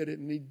willingly did it,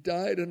 and he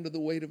died under the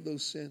weight of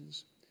those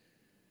sins.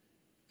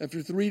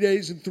 After 3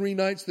 days and 3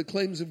 nights, the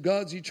claims of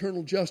God's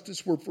eternal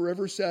justice were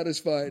forever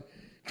satisfied.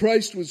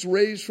 Christ was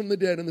raised from the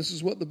dead, and this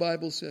is what the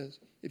Bible says.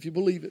 If you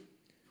believe it,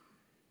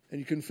 and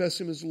you confess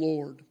him as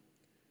Lord,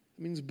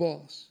 it means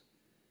boss.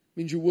 It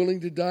means you're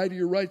willing to die to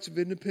your rights of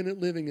independent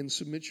living and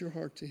submit your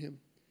heart to him.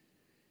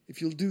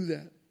 If you'll do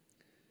that,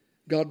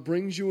 God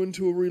brings you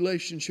into a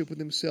relationship with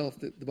himself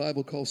that the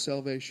Bible calls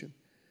salvation.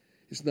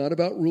 It's not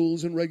about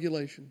rules and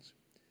regulations.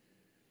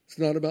 It's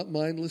not about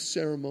mindless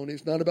ceremony.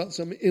 It's not about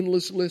some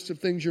endless list of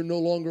things you're no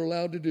longer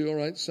allowed to do. All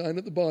right, sign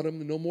at the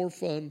bottom, no more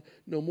fun,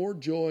 no more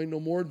joy, no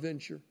more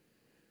adventure.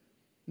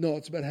 No,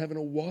 it's about having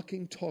a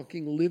walking,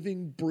 talking,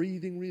 living,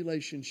 breathing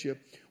relationship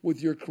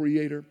with your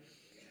Creator.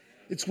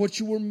 It's what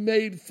you were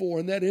made for.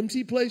 And that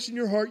empty place in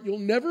your heart, you'll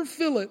never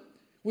fill it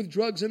with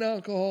drugs and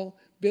alcohol.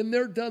 Been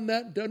there, done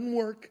that, doesn't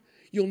work.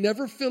 You'll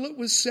never fill it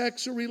with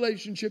sex or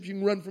relationships. You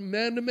can run from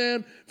man to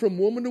man, from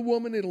woman to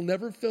woman. It'll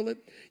never fill it.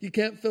 You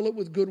can't fill it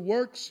with good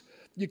works.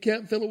 You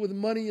can't fill it with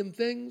money and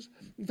things.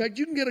 In fact,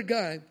 you can get a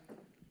guy,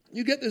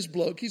 you get this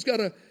bloke, he's got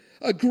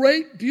a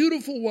great,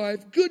 beautiful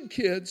wife, good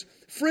kids,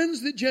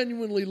 friends that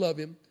genuinely love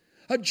him,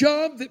 a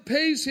job that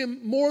pays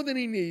him more than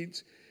he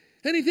needs,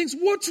 and he thinks,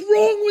 what's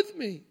wrong with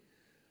me?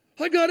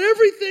 I got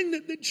everything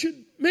that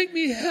should make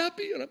me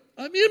happy, and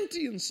I'm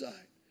empty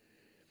inside.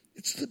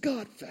 It's the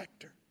God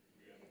factor.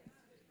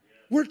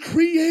 We're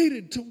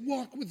created to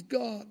walk with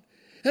God.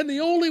 And the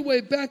only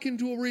way back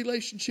into a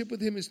relationship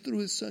with him is through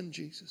his Son,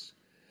 Jesus.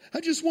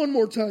 Just one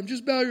more time,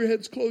 just bow your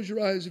heads, close your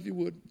eyes if you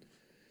would.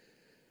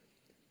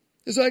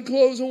 As I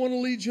close, I want to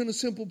lead you in a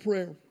simple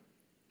prayer.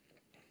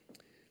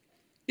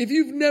 If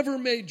you've never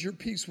made your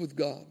peace with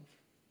God,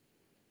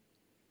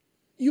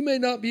 you may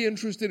not be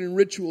interested in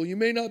ritual, you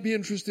may not be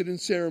interested in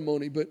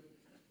ceremony, but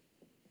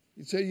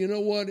you'd say, you know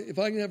what, if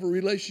I can have a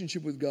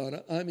relationship with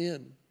God, I'm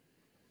in.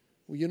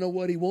 Well, you know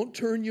what? He won't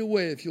turn you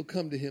away if you'll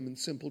come to him in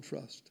simple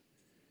trust.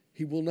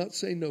 He will not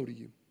say no to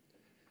you.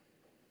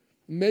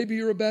 Maybe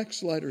you're a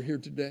backslider here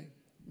today.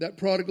 That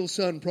prodigal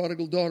son,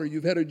 prodigal daughter,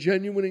 you've had a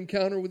genuine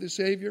encounter with the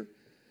Savior,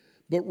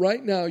 but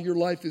right now your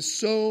life is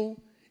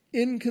so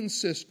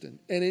inconsistent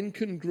and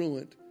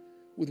incongruent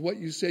with what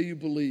you say you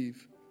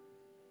believe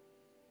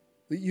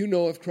that you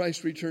know if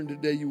Christ returned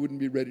today, you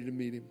wouldn't be ready to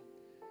meet him.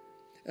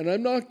 And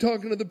I'm not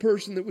talking to the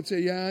person that would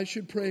say, yeah, I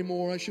should pray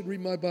more, I should read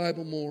my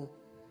Bible more.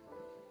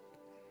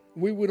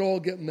 We would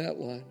all get in that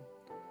line.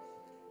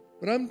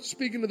 But I'm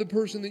speaking to the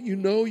person that you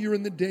know you're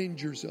in the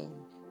danger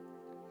zone.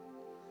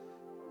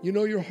 You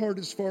know your heart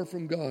is far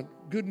from God.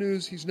 Good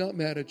news, he's not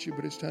mad at you,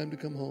 but it's time to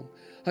come home.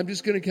 I'm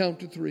just going to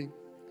count to 3.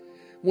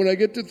 When I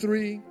get to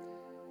 3,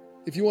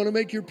 if you want to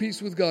make your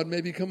peace with God,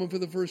 maybe coming for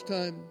the first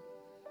time,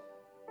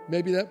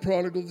 maybe that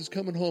prodigal that's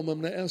coming home, I'm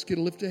going to ask you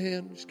to lift a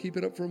hand. Just keep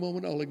it up for a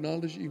moment. I'll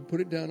acknowledge you. You can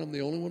put it down. I'm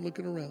the only one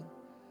looking around.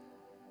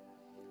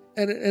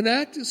 And an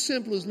act as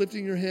simple as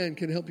lifting your hand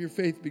can help your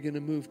faith begin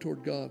to move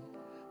toward God.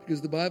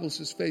 Because the Bible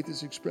says faith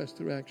is expressed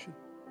through action.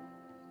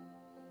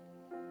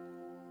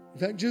 In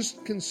fact,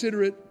 just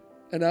consider it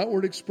an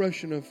outward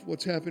expression of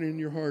what's happening in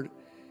your heart.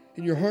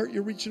 In your heart,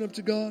 you're reaching up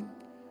to God.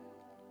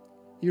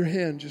 Your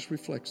hand just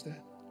reflects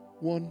that.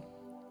 1,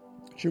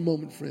 it's your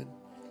moment, friend.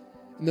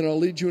 And then I'll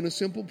lead you in a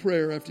simple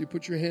prayer. After you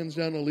put your hands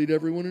down, I'll lead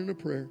everyone in a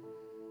prayer.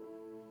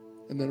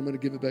 And then I'm going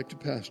to give it back to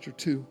Pastor.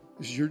 2,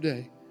 this is your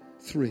day.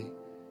 3,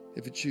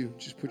 if it's you,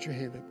 just put your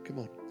hand up. Come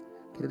on.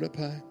 Put it up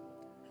high.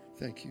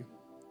 Thank you.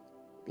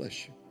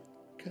 Bless you.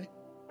 Okay?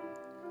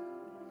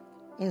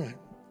 All right.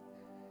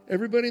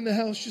 Everybody in the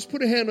house, just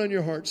put a hand on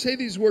your heart. Say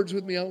these words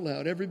with me out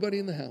loud. Everybody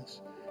in the house.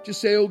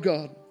 Just say, oh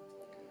God,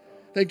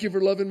 thank you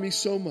for loving me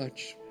so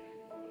much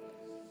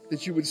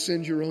that you would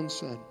send your own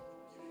son.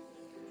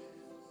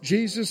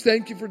 Jesus,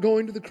 thank you for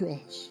going to the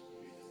cross.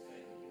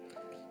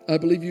 I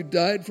believe you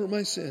died for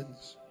my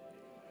sins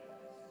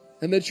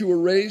and that you were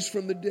raised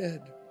from the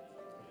dead.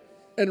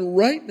 And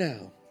right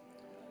now,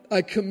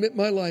 I commit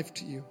my life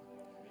to you.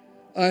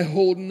 I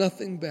hold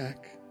nothing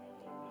back.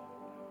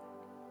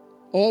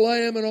 All I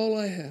am and all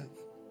I have,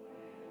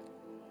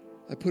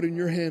 I put in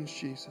your hands,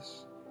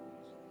 Jesus.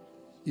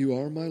 You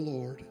are my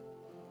Lord.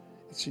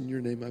 It's in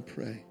your name I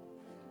pray.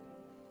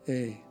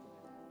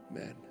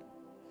 Amen.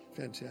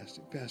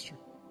 Fantastic. Pastor.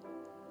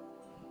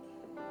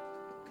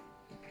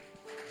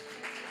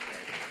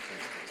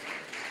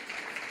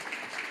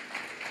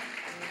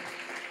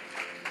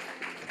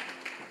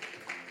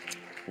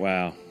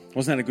 Wow.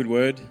 Wasn't that a good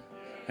word?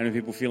 How many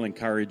people feel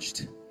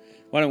encouraged?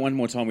 Why don't one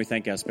more time we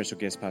thank our special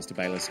guest, Pastor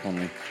Bayless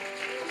Conley.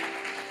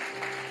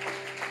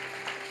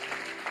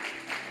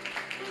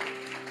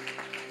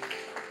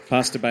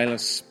 Pastor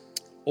Bayless,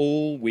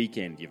 all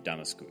weekend you've done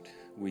us good.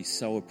 We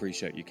so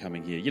appreciate you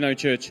coming here. You know,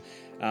 church,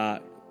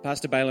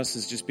 Pastor Bayless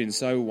has just been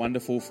so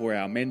wonderful for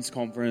our men's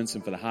conference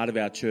and for the heart of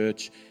our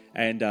church.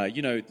 And,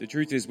 you know, the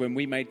truth is when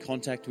we made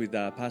contact with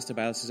Pastor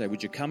Bayless to say,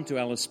 would you come to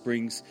Alice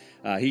Springs?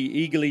 He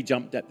eagerly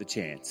jumped at the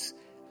chance.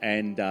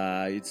 And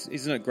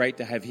isn't it great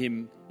to have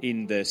him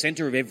in the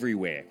center of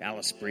everywhere,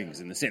 Alice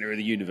Springs, in the center of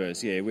the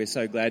universe? Yeah, we're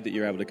so glad that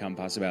you're able to come,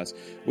 Pastor Bayless.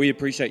 We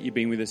appreciate you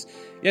being with us.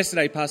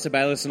 Yesterday, Pastor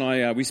Bayless and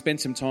I, we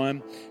spent some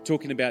time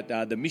talking about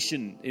the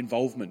mission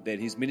involvement that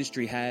his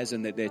ministry has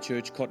and that their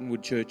church,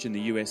 Cottonwood Church in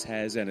the US,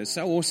 has. And it's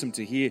so awesome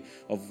to hear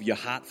of your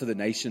heart for the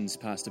nations,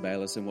 Pastor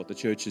Bayless, and what the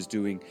church is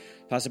doing.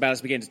 Pastor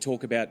Bayless began to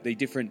talk about the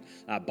different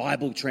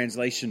Bible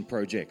translation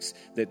projects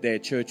that their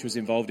church was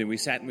involved in. We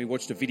sat and we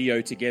watched a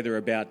video together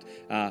about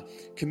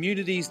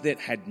communities that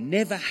had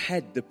never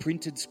had the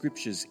printed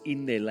scriptures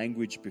in their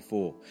language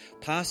before.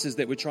 Pastors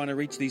that were trying to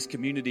reach these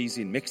communities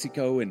in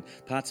Mexico and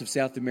parts of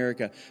South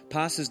America.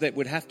 Pastors that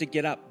would have to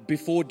get up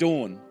before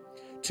dawn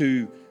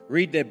to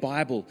read their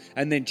Bible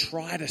and then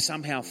try to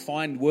somehow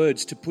find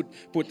words to put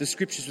what the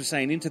scriptures were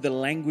saying into the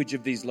language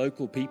of these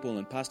local people.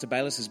 And Pastor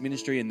Bayless's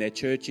ministry and their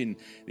church in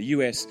the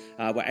US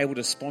were able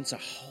to sponsor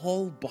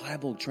whole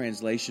Bible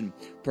translation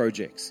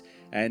projects.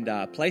 And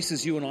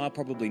places you and I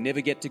probably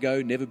never get to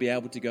go, never be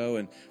able to go.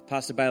 And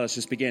Pastor Bayless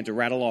just began to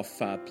rattle off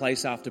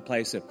place after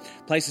place of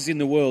places in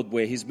the world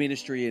where his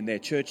ministry and their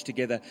church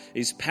together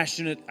is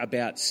passionate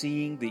about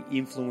seeing the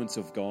influence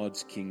of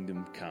God's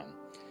kingdom come.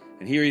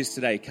 And here he is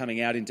today coming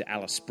out into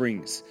Alice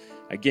Springs.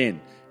 Again,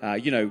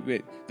 you know,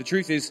 the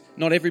truth is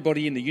not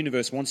everybody in the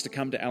universe wants to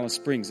come to Alice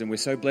Springs. And we're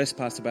so blessed,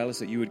 Pastor Bayless,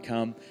 that you would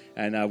come.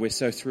 And we're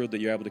so thrilled that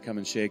you're able to come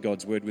and share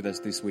God's word with us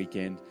this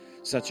weekend.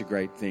 Such a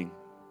great thing.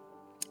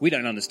 We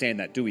don't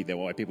understand that, do we, though,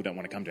 why people don't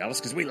want to come to Alice,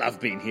 because we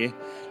love being here.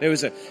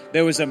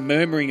 There was a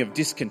murmuring of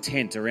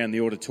discontent around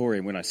the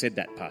auditorium when I said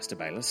that, Pastor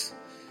Bayless.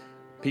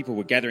 People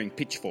were gathering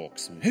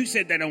pitchforks. Who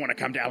said they don't want to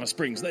come to Alice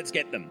Springs? Let's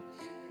get them.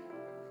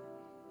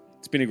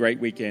 It's been a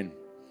great weekend.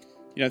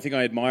 You know, the thing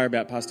I admire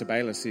about Pastor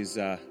Bayless is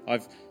I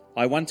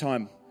one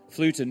time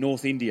flew to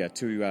North India,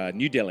 to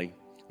New Delhi.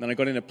 Then I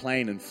got in a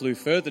plane and flew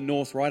further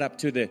north right up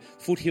to the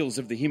foothills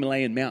of the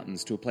Himalayan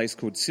mountains to a place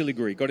called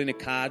Siliguri. Got in a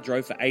car,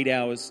 drove for 8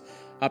 hours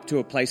up to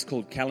a place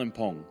called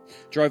Kalimpong.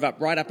 Drove up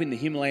right up in the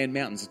Himalayan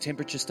mountains. The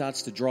temperature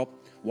starts to drop.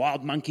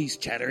 Wild monkeys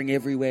chattering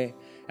everywhere.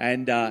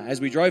 And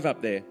as we drove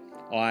up there,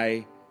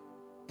 I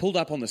pulled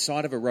up on the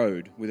side of a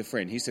road with a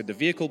friend. He said, the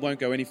vehicle won't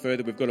go any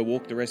further. We've got to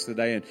walk the rest of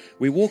the day. And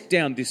we walked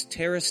down this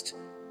terraced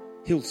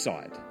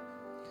hillside.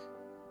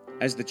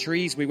 As the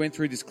trees, we went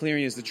through this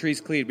clearing, as the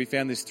trees cleared, we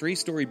found this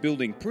 3-story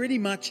building pretty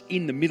much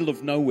in the middle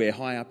of nowhere,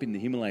 high up in the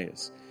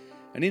Himalayas.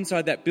 And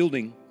inside that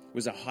building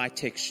was a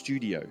high-tech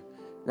studio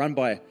run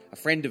by a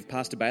friend of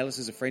Pastor Bayless,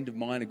 is a friend of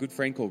mine, a good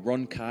friend called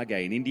Ron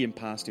Kargay, an Indian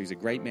pastor who's a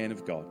great man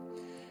of God.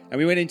 And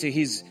we went into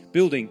his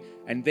building,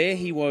 and there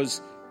he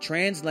was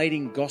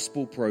translating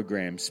gospel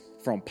programs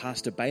from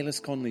Pastor Bayless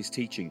Conley's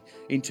teaching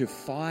into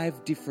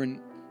 5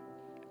 different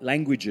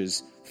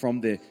languages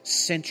from the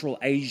Central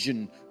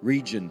Asian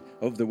region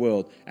of the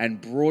world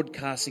and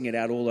broadcasting it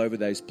out all over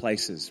those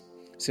places.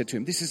 Said to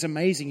him, "This is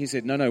amazing." He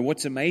said, no,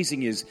 what's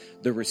amazing is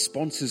the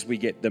responses we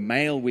get, the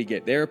mail we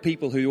get. There are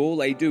people who all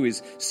they do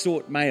is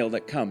sort mail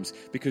that comes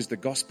because the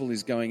gospel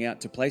is going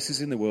out to places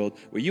in the world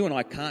where you and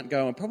I can't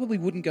go and probably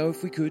wouldn't go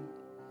if we could.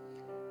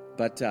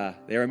 But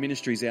there are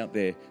ministries out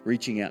there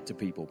reaching out to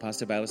people.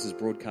 Pastor Bayless is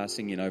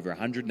broadcasting in over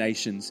 100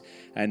 nations.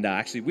 And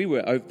actually, we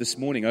were this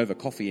morning over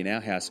coffee in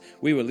our house.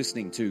 We were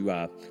listening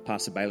to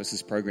Pastor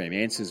Bayless's program,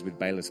 Answers with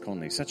Bayless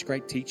Conley. Such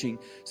great teaching,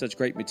 such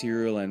great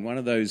material. And one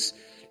of those,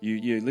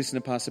 you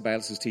listen to Pastor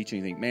Bayless's teaching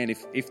and think, man,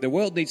 if the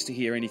world needs to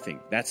hear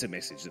anything, that's a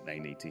message that they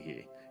need to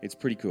hear. It's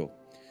pretty cool.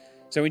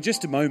 So in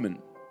just a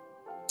moment,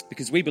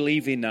 because we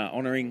believe in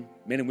honouring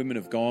men and women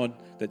of God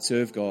that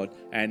serve God,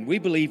 and we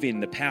believe in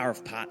the power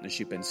of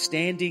partnership and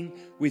standing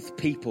with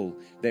people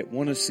that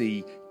want to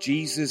see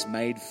Jesus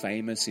made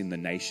famous in the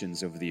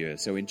nations of the earth.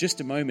 So in just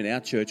a moment, our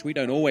church, we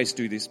don't always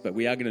do this, but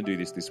we are going to do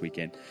this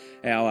weekend.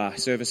 Our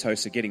service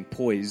hosts are getting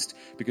poised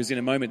because in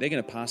a moment they're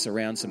going to pass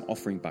around some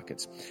offering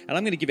buckets. And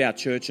I'm going to give our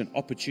church an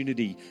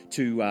opportunity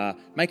to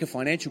make a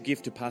financial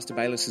gift to Pastor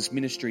Bayless's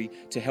ministry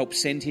to help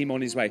send him on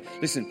his way.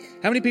 Listen,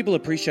 how many people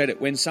appreciate it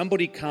when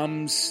somebody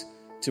comes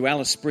to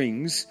Alice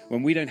Springs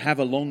when we don't have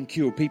a long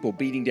queue of people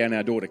beating down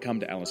our door to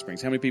come to Alice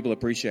Springs? How many people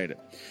appreciate it?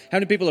 How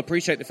many people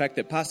appreciate the fact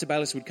that Pastor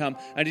Bayless would come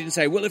and didn't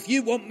say, well, if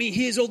you want me,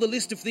 here's all the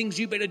list of things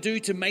you better do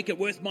to make it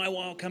worth my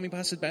while coming?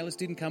 Pastor Bayless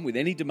didn't come with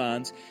any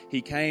demands.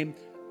 He came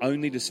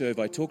only to serve.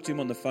 I talked to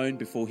him on the phone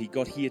before he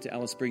got here to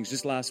Alice Springs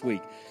just last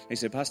week. He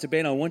said, Pastor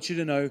Ben, I want you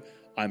to know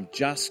I'm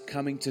just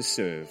coming to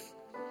serve.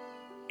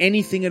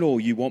 Anything at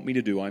all you want me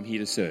to do, I'm here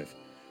to serve.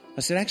 I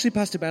said, actually,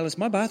 Pastor Bayless,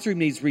 my bathroom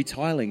needs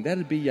retiling.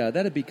 That'd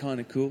be kind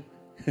of cool.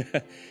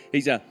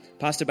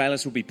 Pastor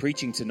Bayless will be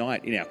preaching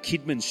tonight in our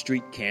Kidman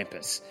Street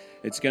campus.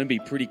 It's going to be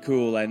pretty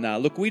cool. And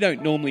look, we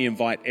don't normally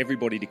invite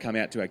everybody to come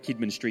out to our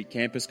Kidman Street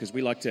campus because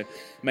we like to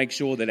make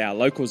sure that our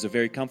locals are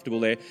very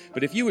comfortable there.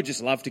 But if you would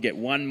just love to get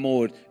one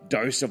more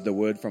dose of the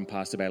word from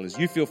Pastor Bayless,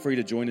 you feel free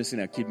to join us in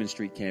our Kidman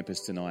Street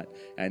campus tonight.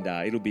 And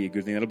it'll be a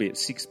good thing. It'll be at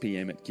 6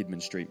 p.m. at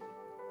Kidman Street.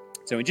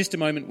 So in just a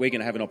moment, we're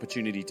going to have an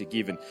opportunity to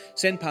give and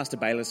send Pastor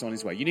Bayless on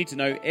his way. You need to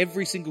know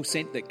every single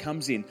cent that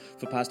comes in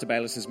for Pastor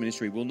Bayless's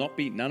ministry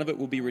none of it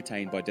will be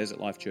retained by Desert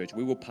Life Church.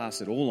 We will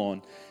pass it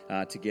all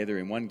on together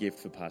in one gift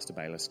for Pastor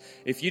Bayless.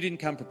 If you didn't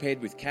come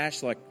prepared with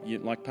cash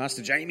like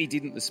Pastor Jamie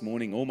didn't this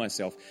morning or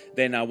myself,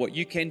 then what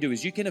you can do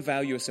is you can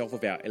avail yourself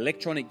of our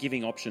electronic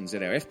giving options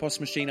at our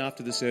FPOS machine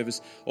after the service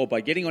or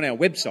by getting on our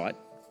website,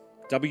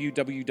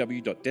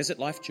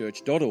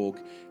 www.desertlifechurch.org,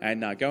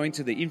 and going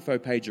to the info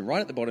page, and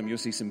right at the bottom you'll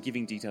see some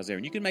giving details there,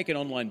 and you can make an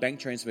online bank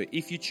transfer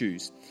if you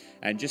choose,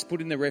 and just put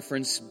in the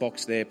reference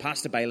box there,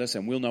 Pastor Bayless,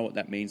 and we'll know what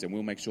that means, and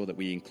we'll make sure that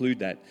we include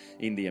that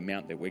in the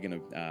amount that we're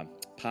going to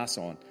pass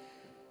on.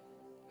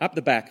 Up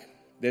the back,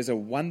 there's a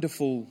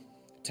wonderful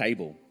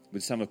table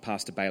with some of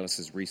Pastor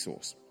Bayless's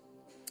resource.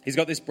 He's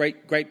got this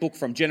great book,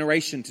 From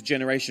Generation to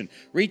Generation,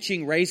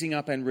 Reaching, Raising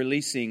Up, and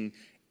Releasing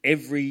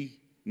Every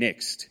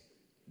Next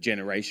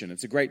Generation.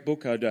 It's a great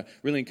book. I'd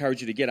really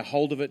encourage you to get a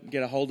hold of it,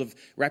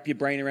 wrap your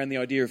brain around the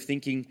idea of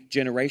thinking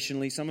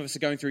generationally. Some of us are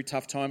going through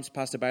tough times.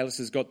 Pastor Bayless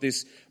has got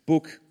this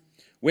book,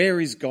 Where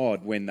is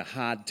God When the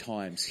Hard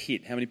Times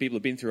Hit? How many people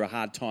have been through a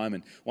hard time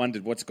and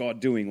wondered, what's God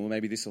doing? Well,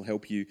 maybe this will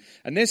help you.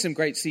 And there's some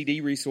great CD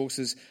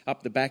resources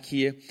up the back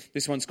here.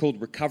 This one's called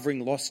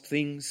Recovering Lost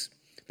Things.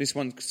 This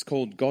one's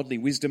called Godly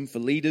Wisdom for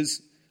Leaders.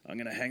 I'm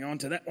going to hang on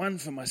to that one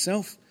for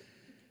myself.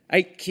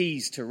 8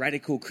 Keys to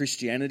Radical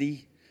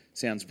Christianity.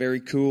 Sounds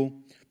very cool.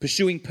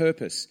 Pursuing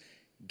Purpose.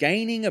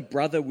 Gaining a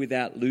brother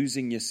without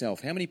losing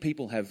yourself. How many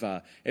people have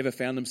ever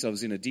found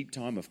themselves in a deep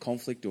time of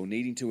conflict or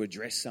needing to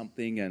address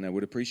something? And I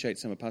would appreciate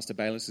some of Pastor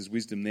Bayless's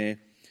wisdom there.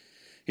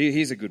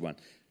 Here's a good one.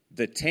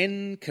 The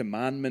 10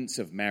 Commandments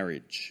of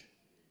Marriage.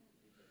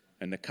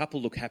 And the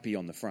couple look happy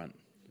on the front.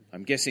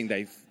 I'm guessing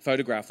they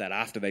photographed that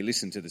after they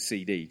listened to the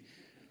CD.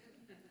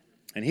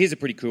 And here's a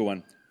pretty cool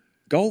one.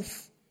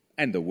 Golf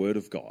and the Word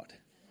of God.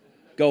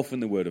 Golf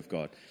and the Word of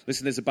God.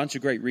 Listen, there's a bunch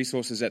of great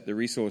resources at the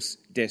resource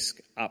desk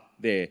up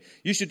there.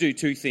 You should do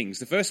 2 things.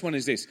 The first one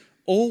is this.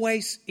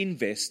 Always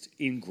invest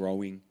in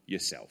growing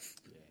yourself.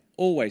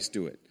 Always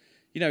do it.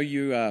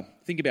 You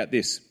think about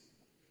this.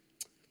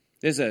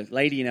 There's a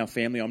lady in our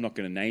family. I'm not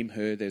going to name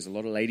her. There's a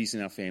lot of ladies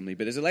in our family.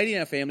 But there's a lady in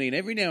our family, and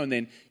every now and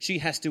then she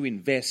has to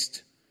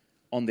invest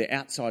on the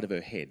outside of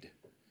her head.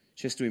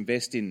 She has to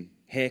invest in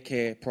hair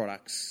care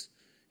products,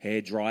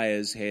 hair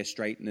dryers, hair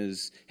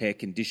straighteners, hair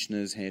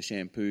conditioners, hair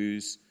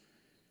shampoos,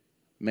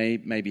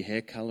 maybe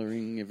hair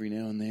colouring every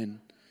now and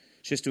then.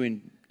 She has to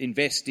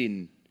invest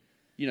in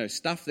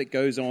stuff that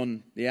goes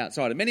on the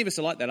outside. And many of us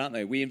are like that, aren't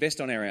they? We invest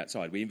on our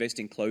outside. We invest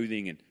in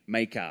clothing and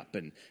makeup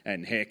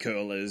and hair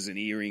curlers and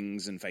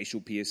earrings and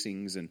facial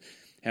piercings. And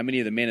how many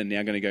of the men are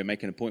now going to go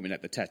make an appointment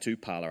at the tattoo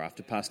parlor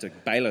after Pastor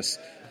Bayless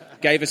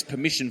gave us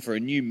permission for a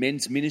new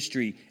men's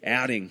ministry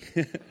outing?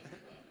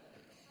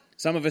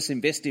 Some of us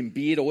invest in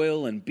beard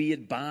oil and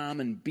beard balm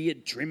and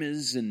beard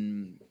trimmers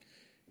and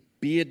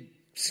beard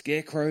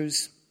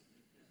scarecrows.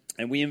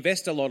 And we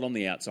invest a lot on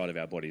the outside of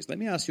our bodies. Let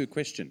me ask you a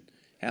question.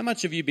 How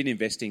much have you been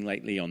investing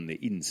lately on the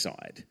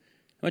inside?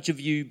 How much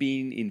have you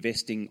been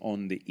investing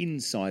on the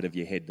inside of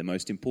your head? The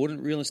most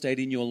important real estate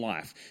in your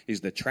life is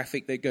the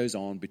traffic that goes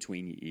on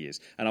between your ears.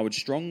 And I would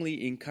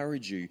strongly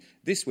encourage you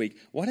this week,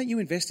 why don't you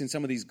invest in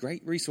some of these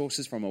great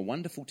resources from a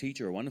wonderful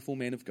teacher, a wonderful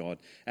man of God,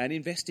 and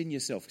invest in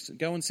yourself. So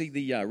go and see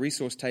the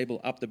resource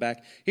table up the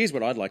back. Here's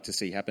what I'd like to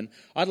see happen.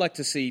 I'd like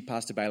to see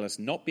Pastor Bayless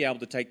not be able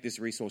to take this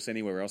resource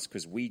anywhere else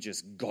because we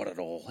just got it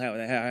all.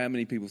 How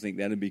many people think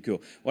that would be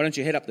cool? Why don't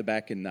you head up the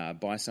back and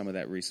buy some of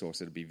that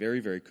resource? It'd be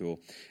very, very cool.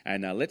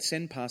 And let's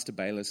send Pastor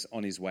Bayless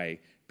on his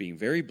way, being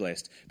very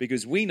blessed,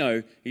 because we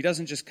know he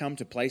doesn't just come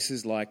to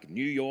places like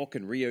New York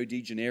and Rio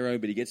de Janeiro,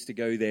 but he gets to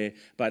go there.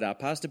 But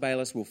Pastor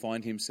Bayless will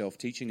find himself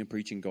teaching and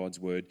preaching God's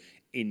word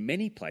in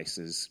many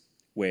places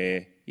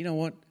where, you know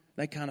what,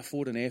 they can't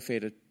afford an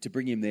airfare to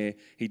bring him there.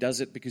 He does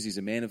it because he's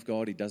a man of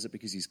God. He does it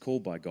because he's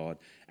called by God.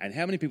 And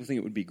how many people think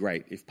it would be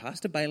great if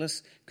Pastor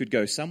Bayless could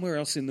go somewhere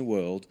else in the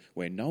world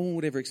where no one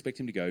would ever expect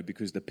him to go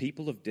because the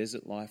people of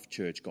Desert Life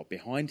Church got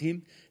behind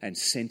him and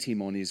sent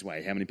him on his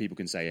way? How many people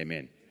can say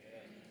amen?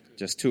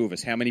 Just two of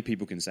us. How many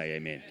people can say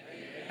amen?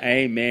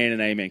 Amen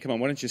and amen. Come on,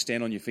 why don't you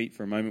stand on your feet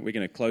for a moment? We're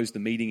going to close the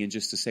meeting in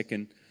just a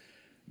second.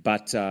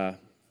 But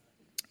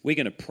we're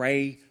going to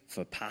pray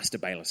for Pastor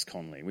Bayless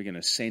Conley. We're going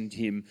to send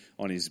him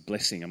on his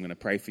blessing. I'm going to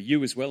pray for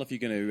you as well if you're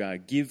going to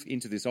give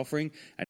into this offering.